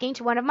was talking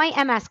to one of my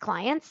MS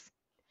clients,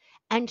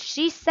 and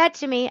she said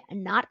to me,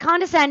 not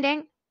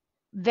condescending,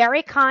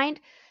 very kind,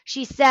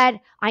 she said,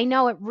 I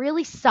know it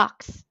really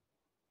sucks,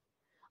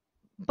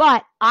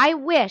 but I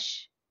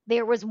wish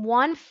there was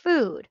one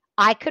food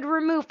I could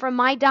remove from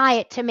my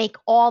diet to make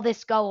all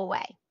this go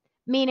away,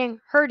 meaning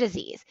her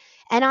disease.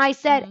 And I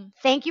said,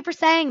 thank you for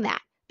saying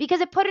that, because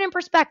it put it in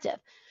perspective.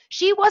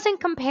 She wasn't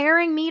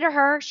comparing me to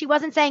her. She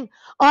wasn't saying,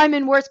 I'm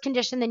in worse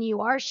condition than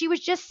you are. She was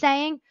just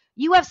saying,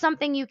 you have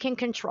something you can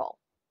control.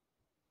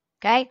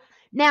 Okay?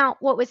 Now,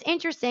 what was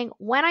interesting,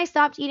 when I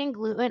stopped eating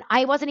gluten,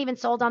 I wasn't even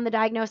sold on the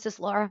diagnosis,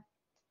 Laura.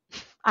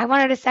 I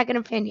wanted a second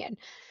opinion.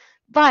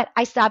 But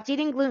I stopped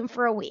eating gluten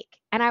for a week,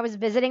 and I was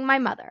visiting my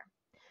mother.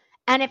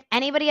 And if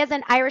anybody has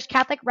an Irish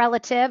Catholic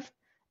relative,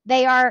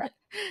 they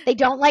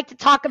don't like to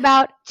talk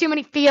about too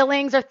many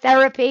feelings or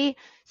therapy.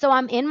 So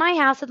I'm in my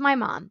house with my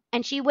mom,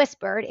 and she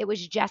whispered, it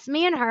was just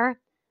me and her,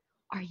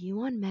 are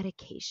you on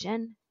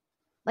medication?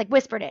 Like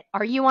whispered it,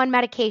 are you on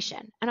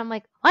medication? And I'm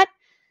like, what?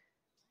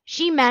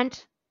 She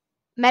meant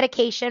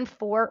medication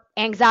for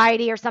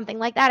anxiety or something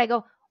like that. I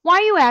go, why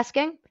are you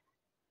asking?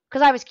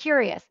 Because I was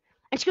curious.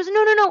 And she goes,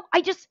 no.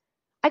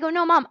 I go,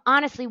 no, Mom,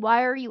 honestly,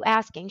 why are you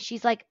asking?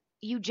 She's like,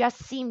 you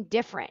just seem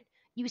different.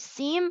 You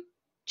seem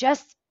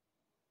just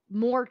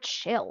more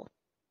chill.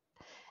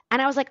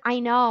 And I was like, I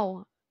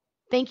know.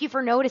 Thank you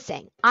for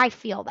noticing. I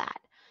feel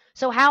that.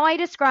 So how I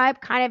describe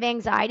kind of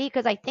anxiety,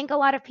 because I think a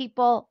lot of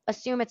people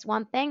assume it's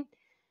one thing.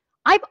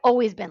 I've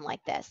always been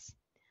like this.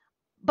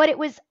 But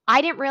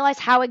I didn't realize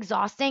how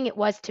exhausting it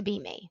was to be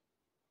me.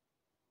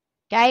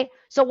 Okay?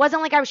 So it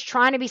wasn't like I was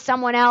trying to be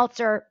someone else,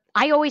 or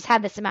I always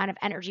had this amount of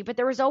energy, but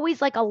there was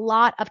always like a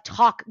lot of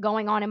talk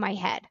going on in my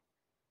head.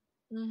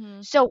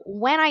 So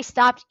when I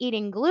stopped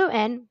eating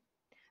gluten,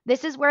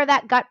 this is where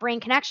that gut-brain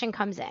connection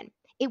comes in.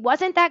 it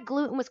wasn't that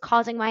gluten was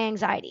causing my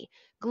anxiety.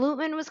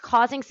 Gluten was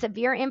causing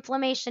severe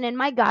inflammation in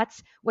my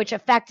guts, which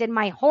affected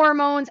my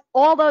hormones,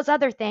 all those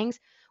other things,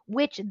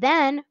 which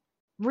then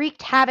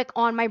wreaked havoc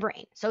on my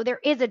brain. So there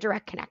is a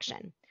direct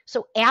connection.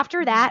 So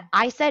after that,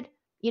 I said,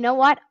 you know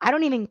what? I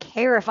don't even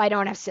care if I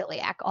don't have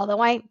celiac,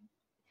 although I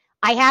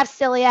have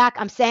celiac.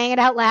 I'm saying it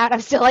out loud.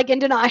 I'm still like in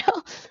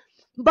denial,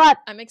 but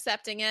I'm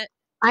accepting it.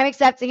 I'm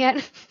accepting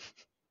it.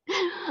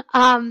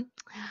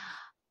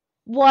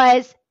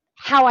 Was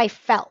how I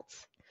felt.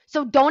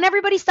 So don't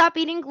everybody stop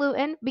eating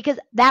gluten, because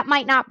that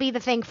might not be the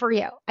thing for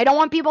you. I don't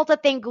want people to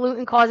think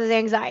gluten causes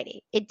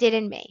anxiety. It did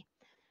in me.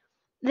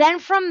 Then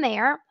from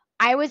there,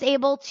 I was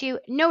able to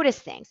notice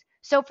things.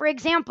 So for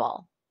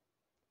example,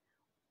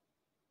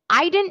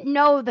 I didn't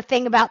know the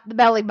thing about the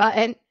belly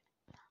button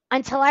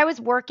until I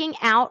was working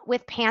out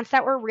with pants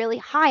that were really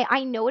high.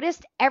 I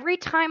noticed every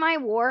time I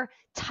wore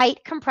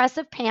tight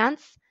compressive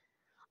pants,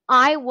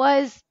 I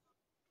was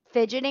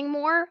fidgeting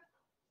more.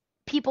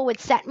 People would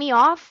set me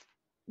off.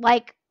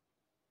 Like,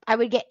 I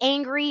would get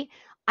angry.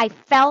 I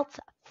felt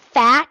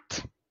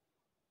fat.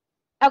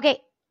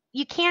 Okay,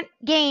 you can't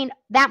gain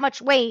that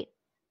much weight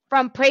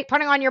from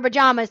putting on your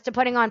pajamas to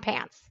putting on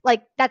pants.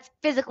 Like, that's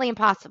physically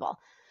impossible.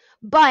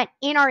 But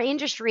in our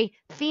industry,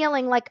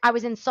 feeling like I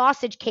was in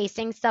sausage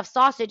casing, stuffed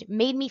sausage,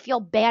 made me feel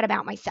bad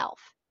about myself.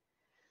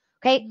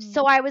 Okay,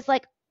 so I was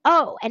like,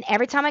 oh, and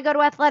every time I go to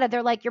Athleta,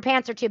 they're like, your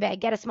pants are too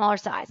big, get a smaller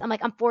size. I'm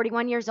like, I'm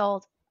 41 years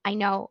old. I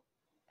know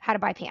how to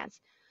buy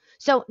pants.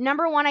 So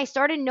number one, I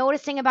started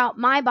noticing about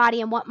my body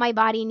and what my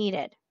body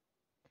needed.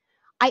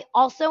 I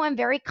also am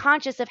very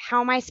conscious of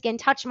how my skin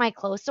touched my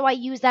clothes, so I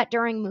use that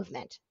during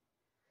movement.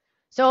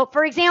 So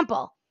for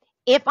example,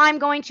 if I'm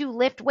going to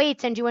lift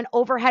weights and do an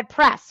overhead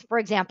press, for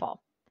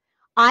example,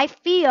 I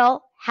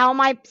feel how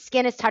my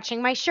skin is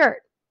touching my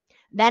shirt.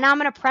 Then I'm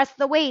going to press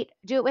the weight.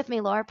 Do it with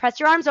me, Laura. Press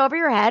your arms over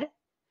your head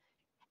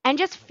and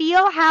just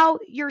feel how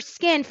your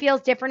skin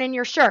feels different in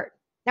your shirt.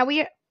 Now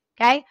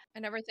okay? I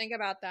never think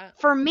about that.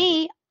 For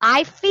me,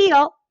 I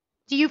feel,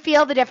 do you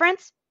feel the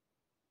difference?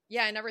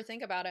 Yeah, I never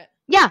think about it.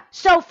 Yeah.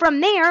 So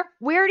from there,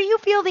 where do you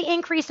feel the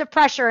increase of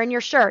pressure in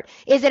your shirt?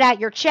 Is it at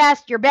your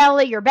chest, your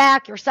belly, your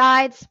back, your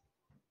sides?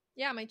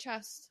 Yeah, my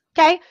chest.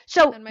 Okay.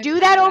 So do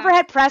that back.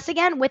 overhead press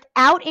again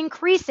without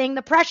increasing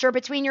the pressure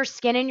between your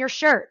skin and your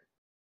shirt.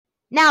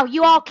 Now,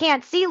 you all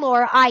can't see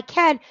Laura. I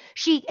can.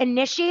 She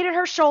initiated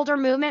her shoulder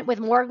movement with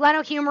more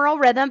glenohumeral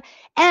rhythm,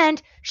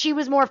 and she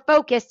was more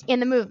focused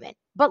in the movement.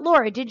 But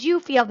Laura, did you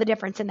feel the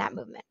difference in that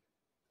movement?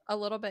 A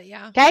little bit,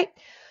 yeah. Okay.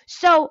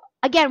 So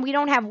again, we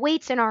don't have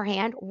weights in our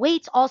hand.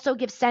 Weights also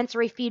give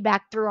sensory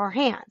feedback through our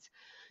hands.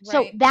 Right.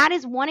 So that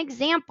is one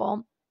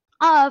example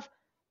of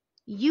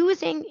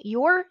using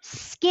your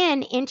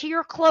skin into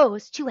your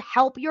clothes to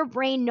help your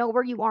brain know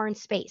where you are in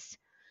space.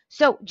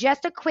 So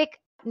just a quick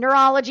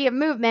neurology of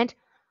movement.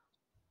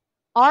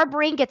 Our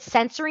brain gets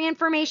sensory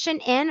information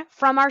in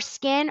from our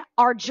skin,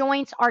 our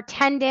joints, our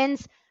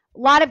tendons, a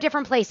lot of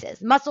different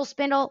places, muscle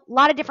spindle, a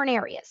lot of different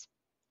areas.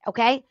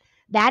 Okay?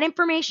 That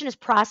information is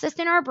processed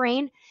in our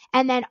brain,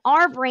 and then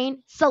our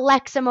brain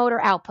selects a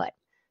motor output.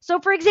 So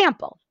for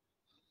example,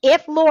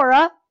 if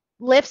Laura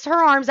lifts her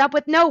arms up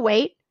with no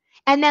weight,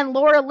 and then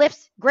Laura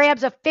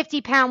grabs a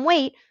 50-pound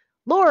weight,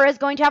 Laura is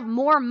going to have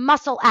more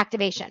muscle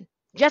activation,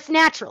 just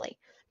naturally,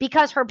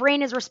 because her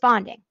brain is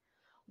responding.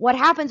 What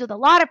happens with a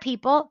lot of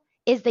people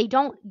is they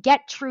don't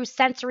get true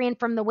sensory in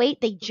from the weight.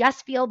 They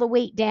just feel the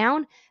weight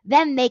down.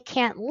 Then they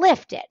can't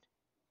lift it.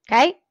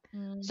 Okay?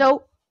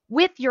 So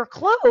with your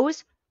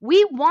clothes,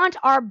 we want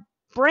our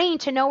brain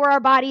to know where our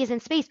body is in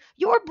space.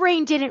 Your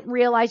brain didn't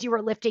realize you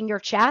were lifting your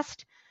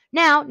chest.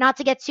 Now, not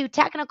to get too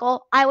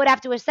technical, I would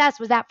have to assess,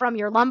 was that from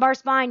your lumbar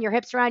spine, your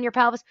hips around your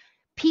pelvis?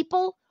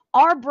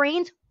 Our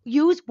brains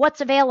use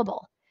what's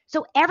available.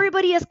 So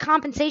everybody has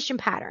compensation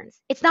patterns.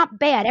 It's not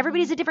bad.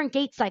 Everybody's a different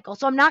gait cycle.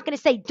 So I'm not going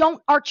to say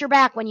don't arch your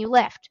back when you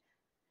lift.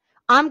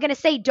 I'm going to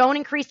say don't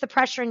increase the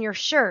pressure in your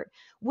shirt,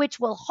 which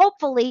will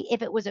hopefully,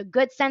 if it was a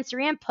good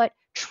sensory input,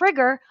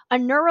 trigger a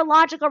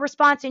neurological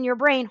response in your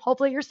brain,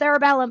 hopefully your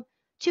cerebellum,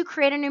 to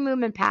create a new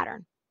movement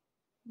pattern.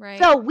 Right.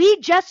 So we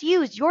just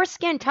use your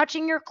skin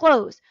touching your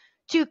clothes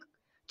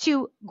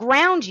to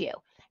ground you.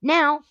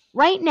 Now,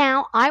 right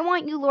now, I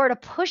want you, Laura, to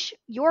push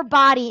your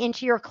body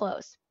into your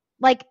clothes.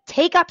 Like,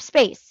 take up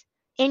space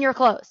in your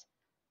clothes.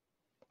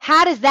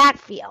 How does that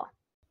feel?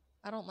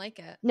 I don't like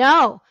it.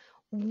 No.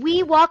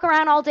 We walk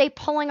around all day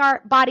pulling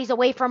our bodies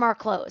away from our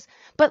clothes.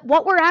 But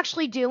what we're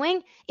actually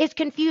doing is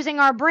confusing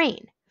our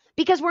brain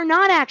because we're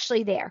not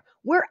actually there.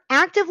 We're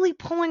actively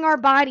pulling our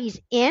bodies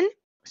in.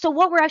 So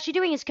what we're actually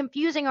doing is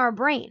confusing our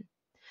brain.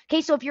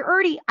 Okay, so if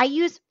I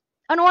use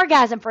an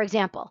orgasm, for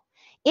example.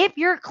 If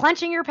you're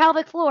clenching your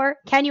pelvic floor,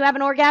 can you have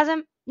an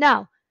orgasm?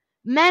 No.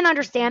 Men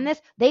understand this.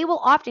 They will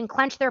often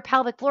clench their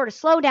pelvic floor to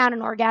slow down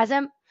an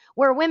orgasm,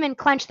 where women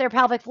clench their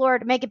pelvic floor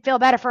to make it feel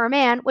better for a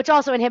man, which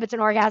also inhibits an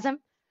orgasm.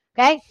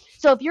 Okay?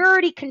 So if you're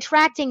already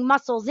contracting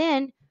muscles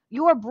in,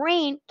 your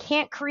brain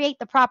can't create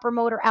the proper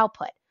motor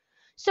output.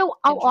 So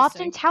I'll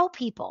often tell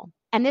people,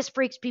 and this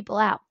freaks people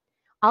out,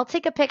 I'll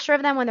take a picture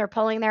of them when they're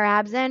pulling their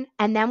abs in,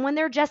 and then when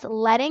they're just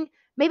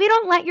maybe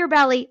don't let your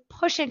belly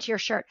push into your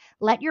shirt.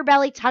 Let your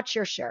belly touch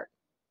your shirt.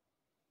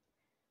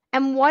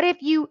 And what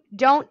if you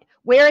don't,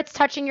 where it's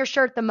touching your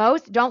shirt the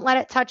most, don't let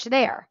it touch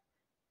there.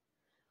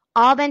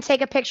 I'll then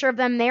take a picture of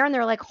them there, and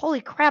they're like,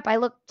 holy crap, I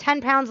look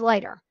 10 pounds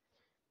lighter.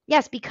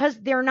 Yes, because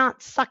they're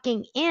not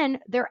sucking in,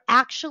 they're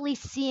actually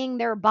seeing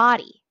their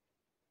body,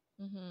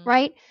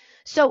 right?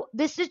 So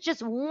this is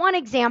just one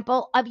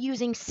example of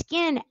using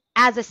skin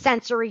as a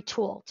sensory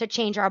tool to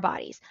change our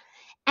bodies.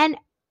 And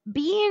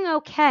being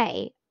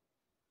okay,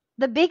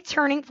 the big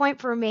turning point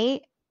for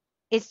me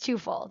is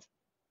twofold.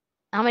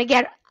 I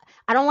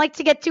don't like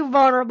to get too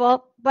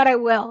vulnerable, but I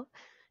will.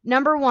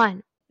 Number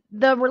one,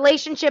 the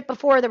relationship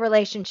before the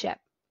relationship.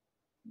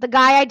 The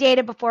guy I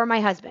dated before my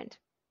husband,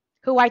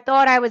 who I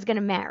thought I was going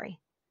to marry.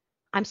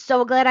 I'm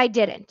so glad I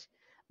didn't.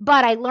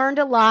 But I learned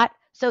a lot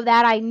so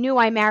that I knew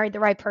I married the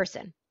right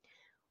person.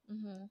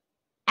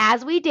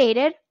 As we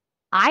dated,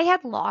 I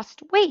had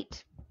lost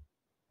weight.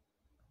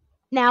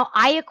 Now,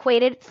 I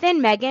equated thin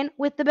Meghann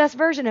with the best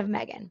version of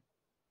Meghann.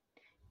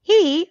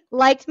 He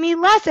liked me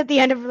less at the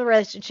end of the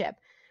relationship.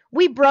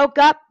 We broke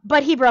up,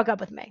 but he broke up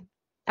with me.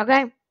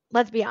 Okay?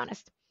 Let's be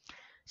honest.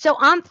 So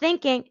I'm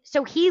thinking,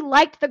 so he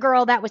liked the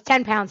girl that was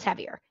 10 pounds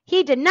heavier.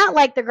 He did not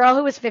like the girl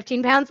who was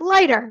 15 pounds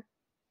lighter.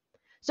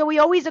 So we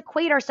always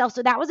equate ourselves.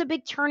 So that was a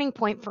big turning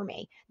point for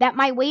me, that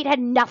my weight had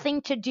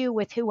nothing to do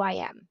with who I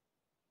am.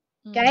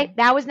 Okay?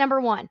 That was number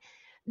one.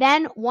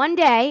 Then one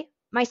day,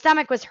 my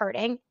stomach was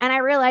hurting, and I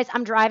realized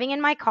I'm driving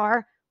in my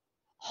car,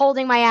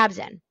 holding my abs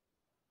in,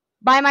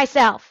 by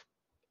myself,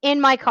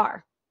 in my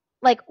car.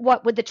 Like,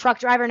 what, would the truck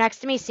driver next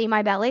to me see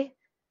my belly?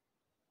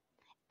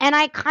 And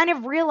I kind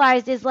of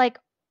realized is like,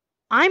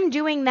 I'm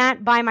doing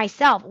that by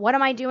myself. What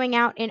am I doing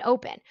out in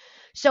open?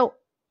 So,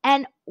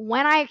 and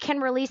when I can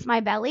release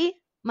my belly,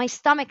 my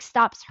stomach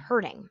stops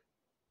hurting.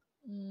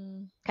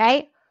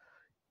 Okay?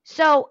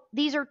 So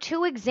these are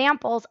two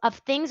examples of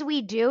things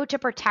we do to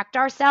protect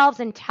ourselves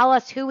and tell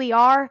us who we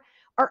are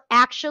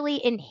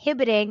actually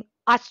inhibiting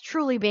us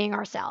truly being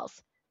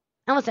ourselves.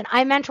 And listen,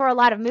 I mentor a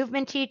lot of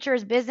movement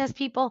teachers, business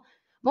people.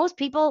 Most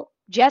people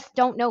just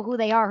don't know who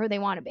they are, who they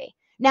want to be.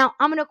 Now,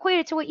 I'm going to equate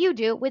it to what you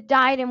do with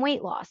diet and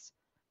weight loss.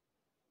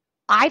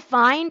 I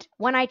find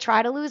when I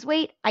try to lose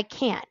weight, I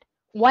can't.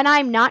 When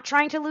I'm not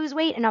trying to lose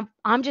weight and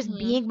I'm just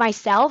being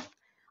myself,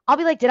 I'll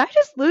be like, did I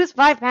just lose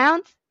 5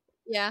 pounds?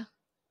 Yeah.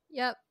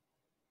 Yep.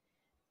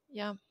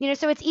 Yeah.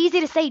 So it's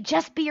easy to say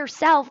just be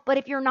yourself, but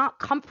if you're not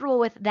comfortable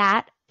with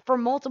that for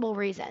multiple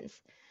reasons.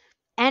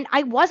 And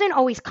I wasn't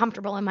always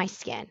comfortable in my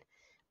skin.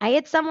 I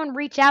had someone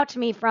reach out to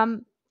me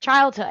from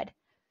childhood.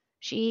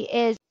 She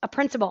is a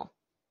principal.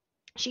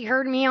 She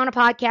heard me on a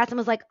podcast and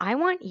was like, I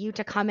want you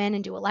to come in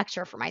and do a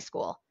lecture for my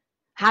school.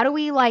 How do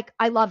we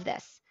I love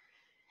this.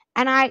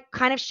 And I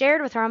kind of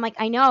shared with her, I'm like,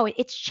 I know,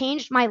 it's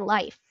changed my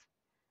life.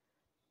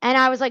 And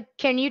I was like,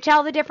 can you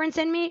tell the difference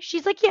in me?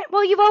 She's like, yeah,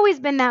 well, you've always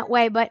been that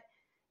way, but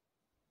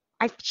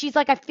she's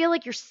like, I feel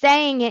like you're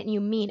saying it and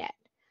you mean it.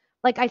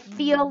 Like, I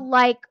feel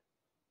like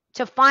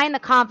to find the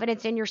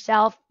confidence in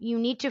yourself, you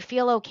need to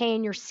feel okay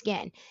in your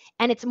skin.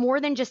 And it's more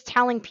than just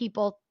telling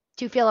people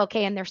to feel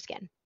okay in their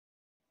skin.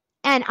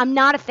 And I'm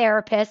not a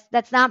therapist.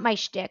 That's not my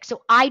shtick.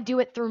 So I do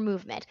it through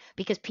movement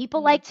because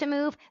people like to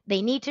move.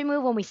 They need to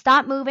move. When we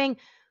stop moving,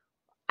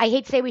 I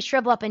hate to say we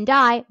shrivel up and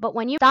die, but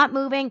when you stop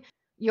moving,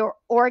 your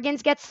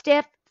organs get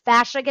stiff,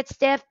 fascia gets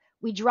stiff,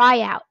 we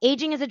dry out.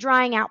 Aging is a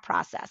drying out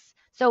process.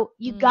 So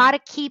you got to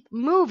keep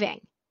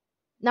moving.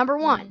 Number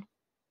one,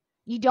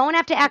 you don't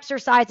have to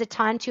exercise a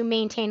ton to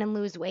maintain and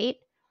lose weight.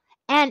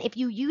 And if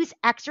you use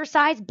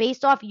exercise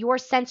based off your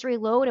sensory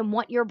load and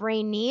what your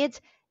brain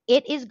needs,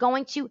 it is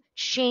going to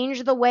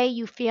change the way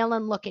you feel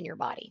and look in your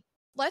body.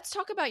 Let's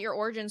talk about your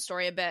origin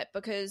story a bit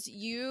because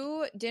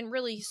you didn't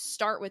really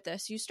start with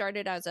this. You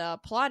started as a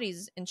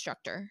Pilates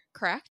instructor,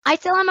 correct? I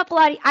still am a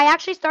Pilates. I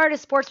actually started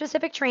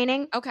sport-specific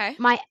training. Okay.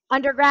 My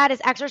undergrad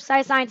is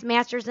exercise science,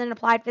 master's in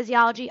applied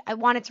physiology. I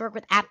wanted to work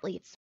with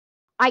athletes.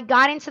 I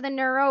got into the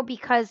neuro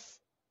because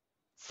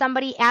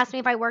somebody asked me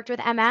if I worked with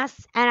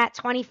MS, and at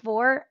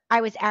 24,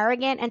 I was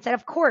arrogant and said,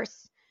 of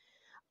course.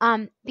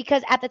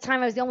 Because at the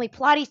time, I was the only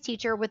Pilates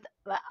teacher with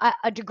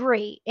a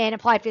degree in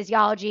applied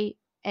physiology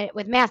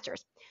with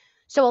master's.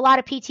 So a lot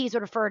of PTs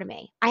would refer to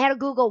me. I had to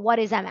Google, what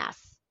is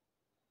MS?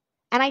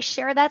 And I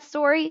share that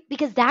story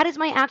because that is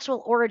my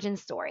actual origin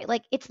story.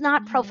 Like, it's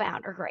not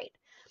profound or great.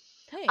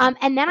 Hey,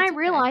 and then I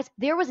realized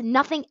there was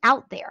nothing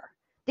out there.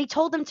 They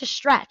told them to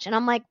stretch. And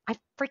I'm like, I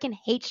freaking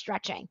hate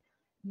stretching.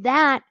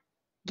 That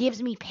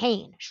gives me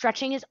pain.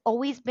 Stretching has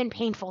always been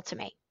painful to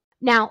me.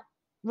 Now,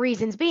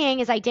 reasons being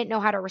is I didn't know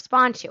how to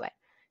respond to it.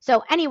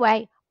 So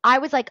anyway, I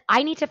was like,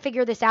 I need to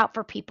figure this out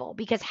for people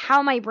because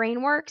how my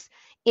brain works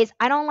is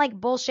I don't like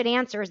bullshit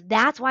answers.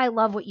 That's why I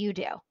love what you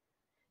do.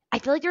 I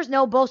feel like there's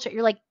no bullshit.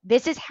 You're like,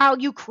 this is how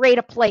you create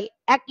a plate.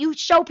 You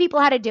show people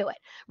how to do it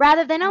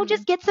rather than, oh,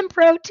 just get some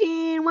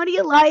protein. What do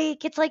you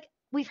like? It's like,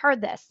 we've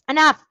heard this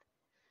enough.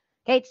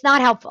 Okay. It's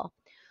not helpful.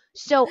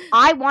 So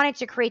I wanted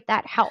to create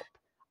that help.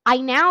 I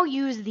now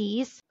use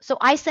these. So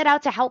I set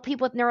out to help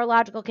people with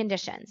neurological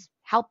conditions,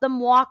 help them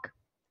walk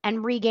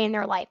and regain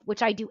their life,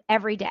 which I do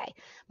every day.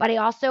 But I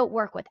also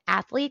work with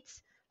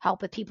athletes,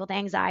 help with people with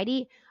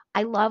anxiety.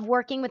 I love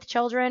working with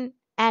children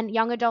and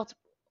young adults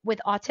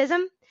with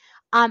autism.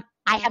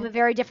 I have a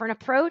very different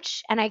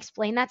approach, and I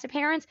explain that to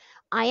parents.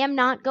 I am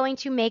not going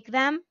to make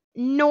them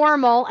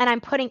normal, and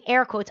I'm putting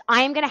air quotes.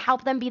 I am going to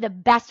help them be the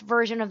best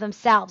version of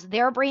themselves.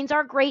 Their brains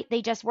are great.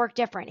 They just work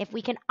different. If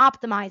we can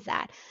optimize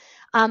that.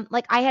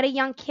 Like I had a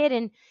young kid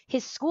in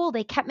his school,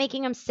 they kept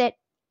making him sit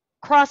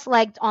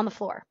cross-legged on the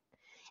floor,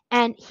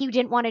 and he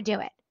didn't want to do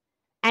it.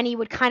 And he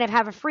would kind of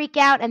have a freak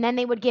out, and then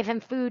they would give him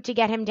food to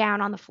get him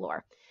down on the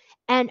floor.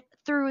 And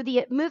through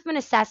the movement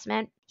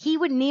assessment, he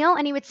would kneel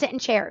and he would sit in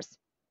chairs.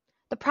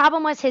 The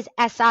problem was his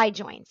SI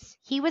joints.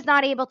 He was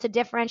not able to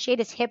differentiate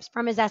his hips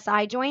from his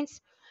SI joints.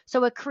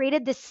 So it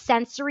created this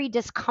sensory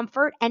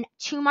discomfort and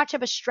too much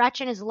of a stretch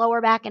in his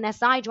lower back and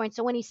SI joints.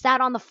 So when he sat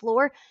on the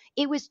floor,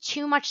 it was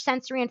too much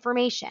sensory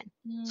information.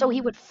 So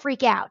he would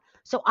freak out.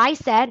 So I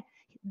said,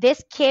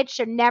 this kid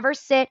should never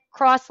sit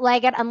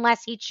cross-legged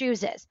unless he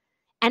chooses.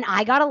 And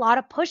I got a lot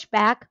of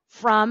pushback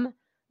from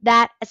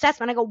that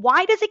assessment. I go,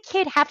 why does a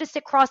kid have to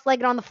sit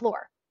cross-legged on the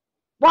floor?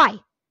 Why?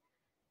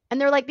 And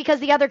they're like, because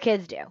the other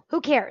kids do.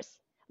 Who cares?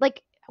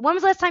 Like, when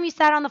was the last time you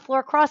sat on the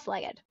floor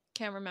cross-legged?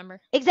 Can't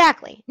remember.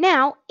 Exactly.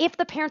 Now, if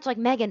the parents are like,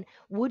 Meghann,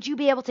 would you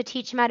be able to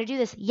teach him how to do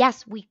this?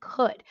 Yes, we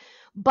could.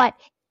 But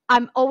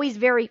I'm always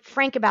very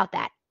frank about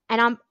that.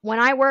 And when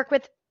I work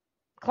with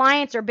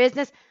clients or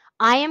business,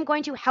 I am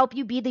going to help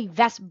you be the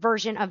best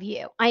version of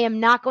you. I am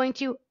not going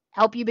to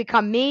help you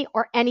become me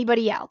or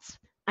anybody else.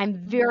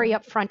 I'm very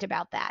upfront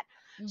about that.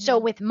 So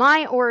with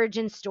my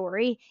origin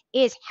story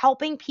is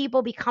helping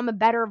people become a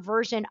better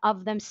version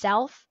of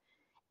themselves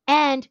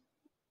and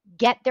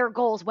get their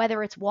goals,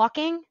 whether it's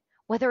walking,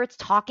 whether it's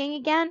talking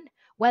again,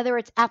 whether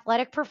it's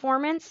athletic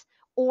performance,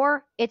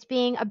 or it's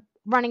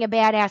running a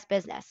badass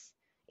business.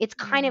 It's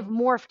kind of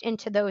morphed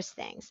into those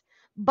things.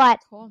 But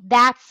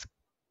that's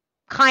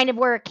kind of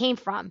where it came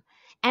from.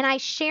 And I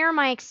share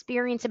my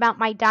experience about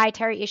my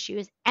dietary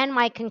issues and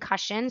my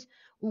concussions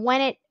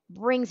when it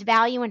brings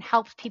value and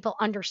helps people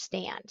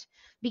understand.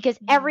 Because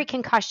every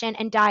concussion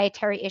and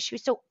dietary issue,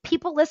 so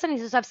people listening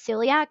to this have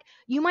celiac,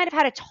 you might have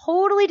had a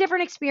totally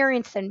different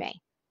experience than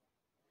me.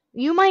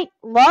 You might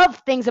love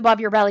things above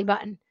your belly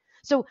button.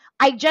 So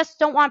I just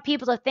don't want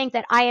people to think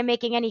that I am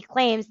making any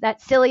claims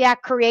that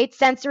celiac creates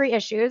sensory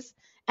issues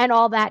and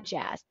all that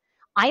jazz.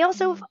 I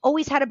also have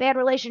always had a bad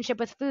relationship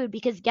with food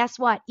because guess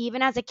what?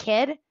 Even as a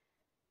kid,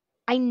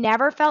 I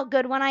never felt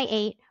good when I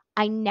ate.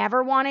 I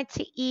never wanted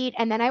to eat.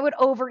 And then I would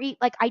overeat.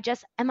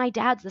 And my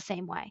dad's the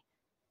same way.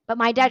 But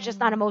my dad's just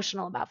not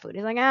emotional about food.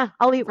 He's like,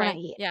 I'll eat when I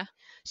eat. Yeah.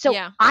 So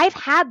I've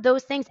had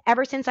those things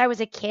ever since I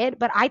was a kid,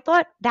 but I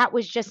thought that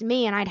was just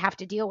me and I'd have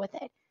to deal with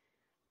it.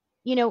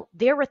 You know,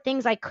 there were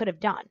things I could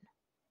have done.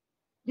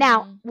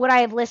 Now, would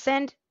I have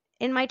listened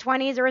in my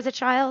 20s or as a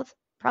child?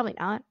 Probably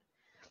not.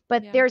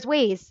 But there's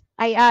ways.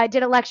 I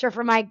did a lecture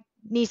for my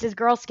niece's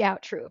Girl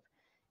Scout troop,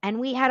 and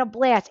we had a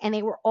blast, and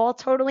they were all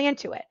totally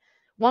into it.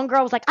 One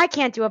girl was like, I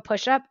can't do a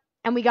push-up.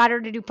 And we got her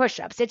to do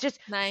push-ups. It's just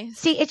nice.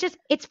 See,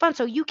 it's fun.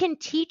 So you can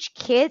teach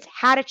kids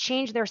how to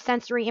change their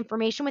sensory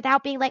information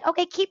without being like,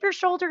 okay, keep your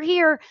shoulder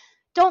here.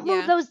 Don't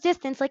move those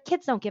distance. Like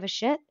kids don't give a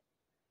shit.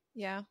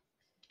 Yeah.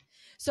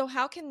 So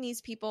how can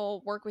these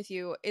people work with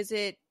you?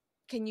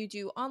 Can you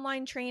do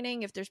online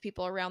training if there's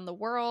people around the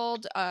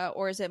world,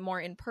 or is it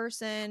more in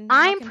person?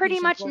 I'm pretty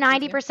much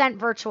 90%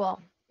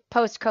 virtual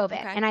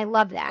post-COVID, and I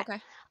love that. Okay.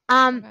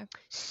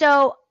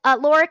 So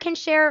Laura can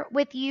share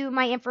with you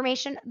my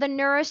information. The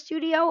Neuro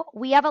Studio,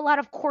 we have a lot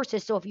of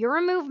courses. So if you're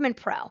a movement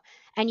pro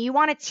and you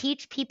want to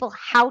teach people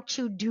how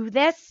to do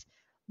this,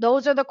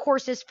 those are the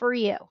courses for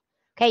you.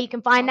 Okay, you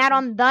can find that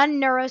on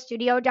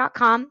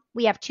theneurostudio.com.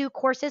 We have 2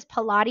 courses,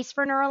 Pilates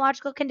for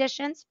neurological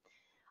conditions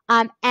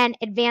and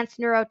advanced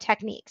neuro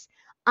techniques.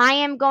 I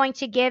am going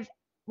to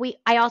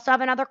I also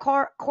have another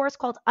course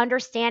called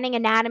Understanding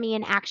Anatomy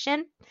in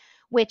Action,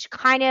 which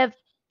kind of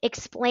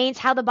explains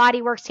how the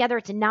body works together.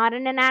 It's not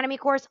an anatomy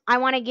course. I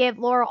want to give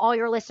Laura, all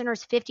your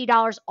listeners,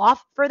 $50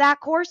 off for that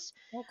course.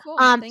 Oh, cool.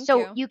 Thank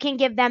you. You can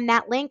give them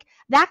that link.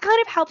 That kind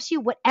of helps you,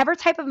 whatever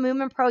type of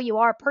movement pro you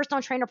are,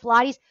 personal trainer,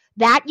 Pilates,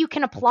 that you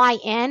can apply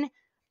in.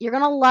 You're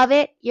going to love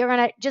it. You're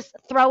going to just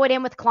throw it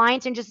in with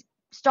clients and just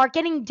start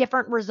getting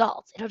different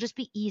results. It'll just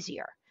be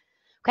easier.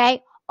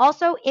 Okay.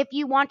 Also, if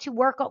you want to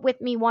work with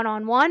me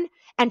one-on-one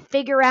and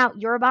figure out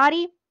your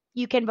body,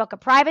 you can book a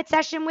private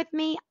session with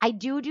me. I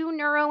do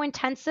neuro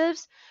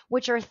intensives,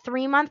 which are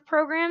 3-month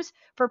programs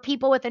for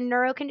people with a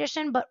neuro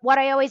condition. But what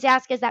I always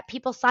ask is that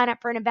people sign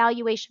up for an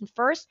evaluation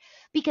first,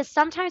 because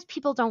sometimes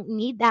people don't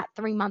need that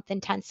 3-month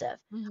intensive.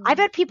 I've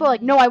had people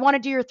like, no, I want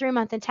to do your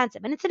 3-month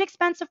intensive. And it's an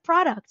expensive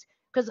product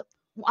because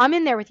I'm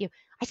in there with you.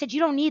 I said, you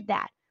don't need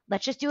that.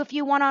 Let's just do a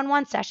few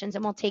one-on-one sessions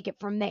and we'll take it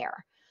from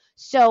there.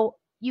 So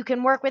you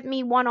can work with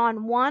me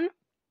one-on-one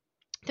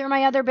through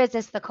my other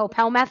business, the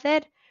Koppele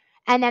method.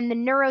 And then the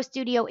Neuro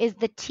Studio is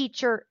the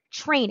teacher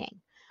training.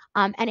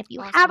 And if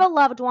you Awesome. have a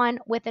loved one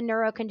with a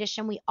neuro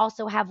condition, we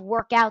also have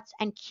workouts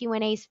and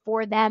Q&As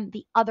for them,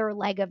 the other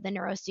leg of the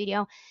Neuro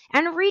Studio.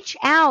 And reach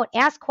out,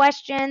 ask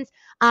questions,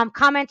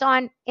 comment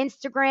on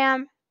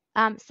Instagram,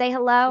 say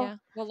hello. Yeah,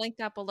 we'll link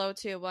that below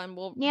too, and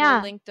we'll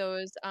link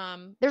those.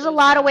 There's a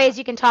lot of ways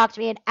you can talk to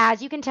me, and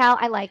as you can tell,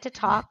 I like to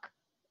talk.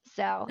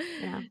 So,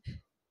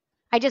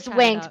 I just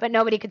winked, but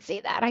nobody could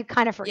see that. I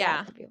kind of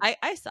forgot. Yeah,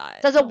 I saw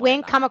it. Does a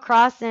wink come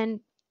across in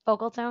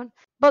vocal tone?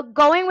 But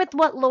going with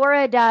what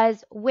Laura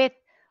does with,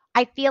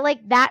 I feel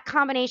like that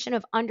combination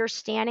of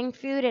understanding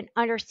food and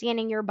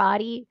understanding your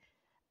body,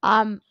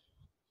 I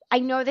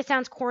know this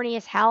sounds corny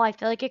as hell. I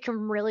feel like it can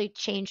really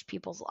change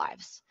people's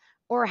lives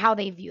or how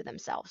they view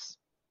themselves.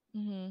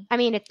 Mm-hmm. I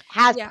mean, it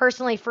has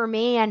personally for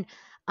me, and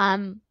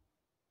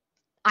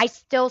I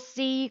still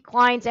see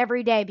clients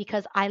every day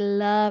because I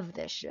love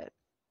this shit.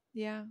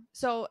 Yeah.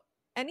 So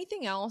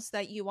anything else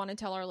that you want to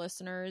tell our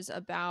listeners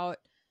about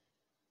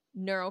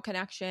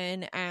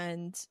neuroconnection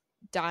and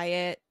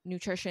diet,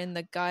 nutrition,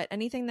 the gut,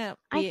 anything that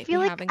we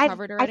haven't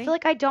covered already? I feel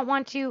like I don't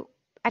want to,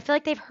 I feel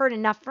like they've heard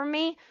enough from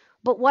me.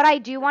 But what I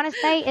do want to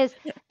say is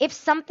if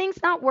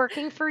something's not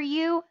working for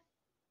you,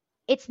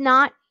 it's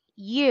not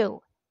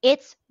you.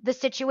 It's the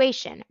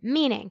situation.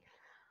 Meaning,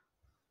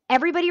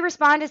 everybody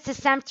responds to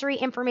sensory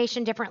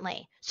information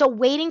differently. So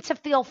waiting to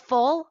feel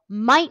full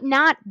might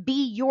not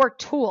be your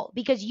tool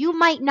because you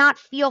might not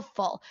feel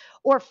full,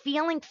 or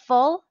feeling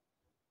full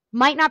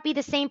might not be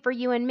the same for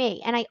you and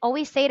me. And I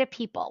always say to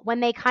people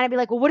when they kind of be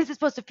like, well, what is it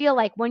supposed to feel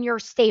like when you're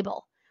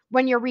stable,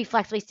 when you're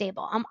reflexively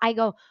stable? I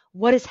go,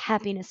 what does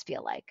happiness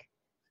feel like?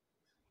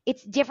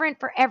 It's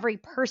different for every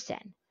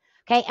person.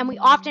 Okay. And we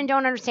often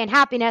don't understand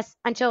happiness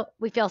until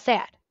we feel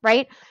sad,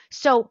 right?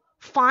 So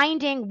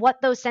finding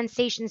what those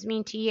sensations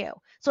mean to you.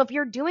 So if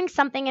you're doing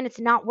something and it's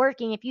not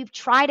working, if you've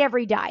tried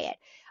every diet,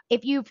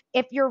 if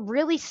you're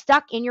really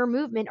stuck in your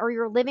movement or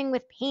you're living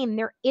with pain,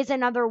 there is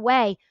another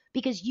way,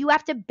 because you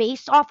have to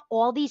base off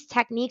all these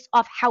techniques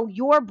off how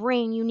your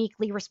brain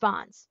uniquely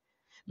responds.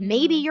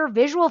 Maybe your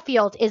visual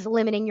field is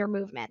limiting your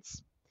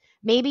movements.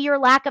 Maybe your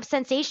lack of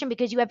sensation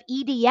because you have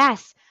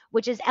EDS,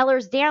 which is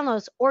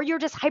Ehlers-Danlos, or you're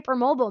just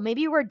hypermobile.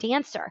 Maybe you were a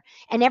dancer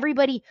and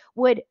everybody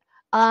would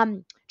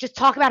just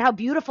talk about how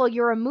beautiful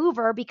you're a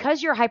mover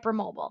because you're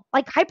hypermobile.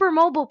 Like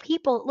hypermobile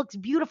people, it looks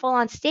beautiful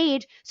on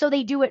stage, so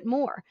they do it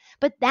more.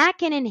 But that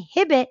can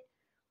inhibit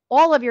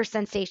all of your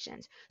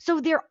sensations. So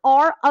there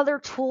are other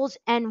tools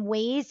and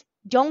ways.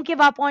 Don't give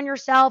up on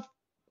yourself.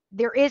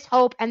 There is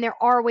hope and there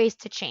are ways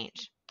to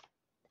change.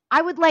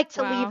 I would like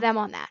to leave them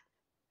on that.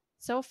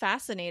 So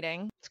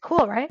fascinating. It's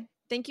cool, right?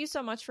 Thank you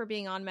so much for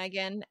being on,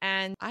 Meghann.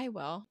 And I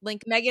will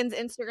link Meghann's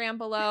Instagram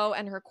below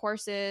and her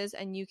courses,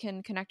 and you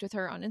can connect with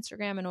her on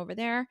Instagram and over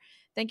there.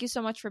 Thank you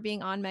so much for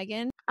being on,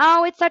 Meghann.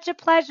 Oh, it's such a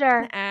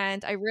pleasure.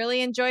 And I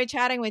really enjoyed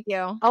chatting with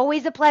you.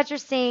 Always a pleasure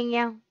seeing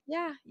you.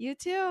 Yeah, you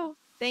too.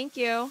 Thank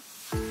you.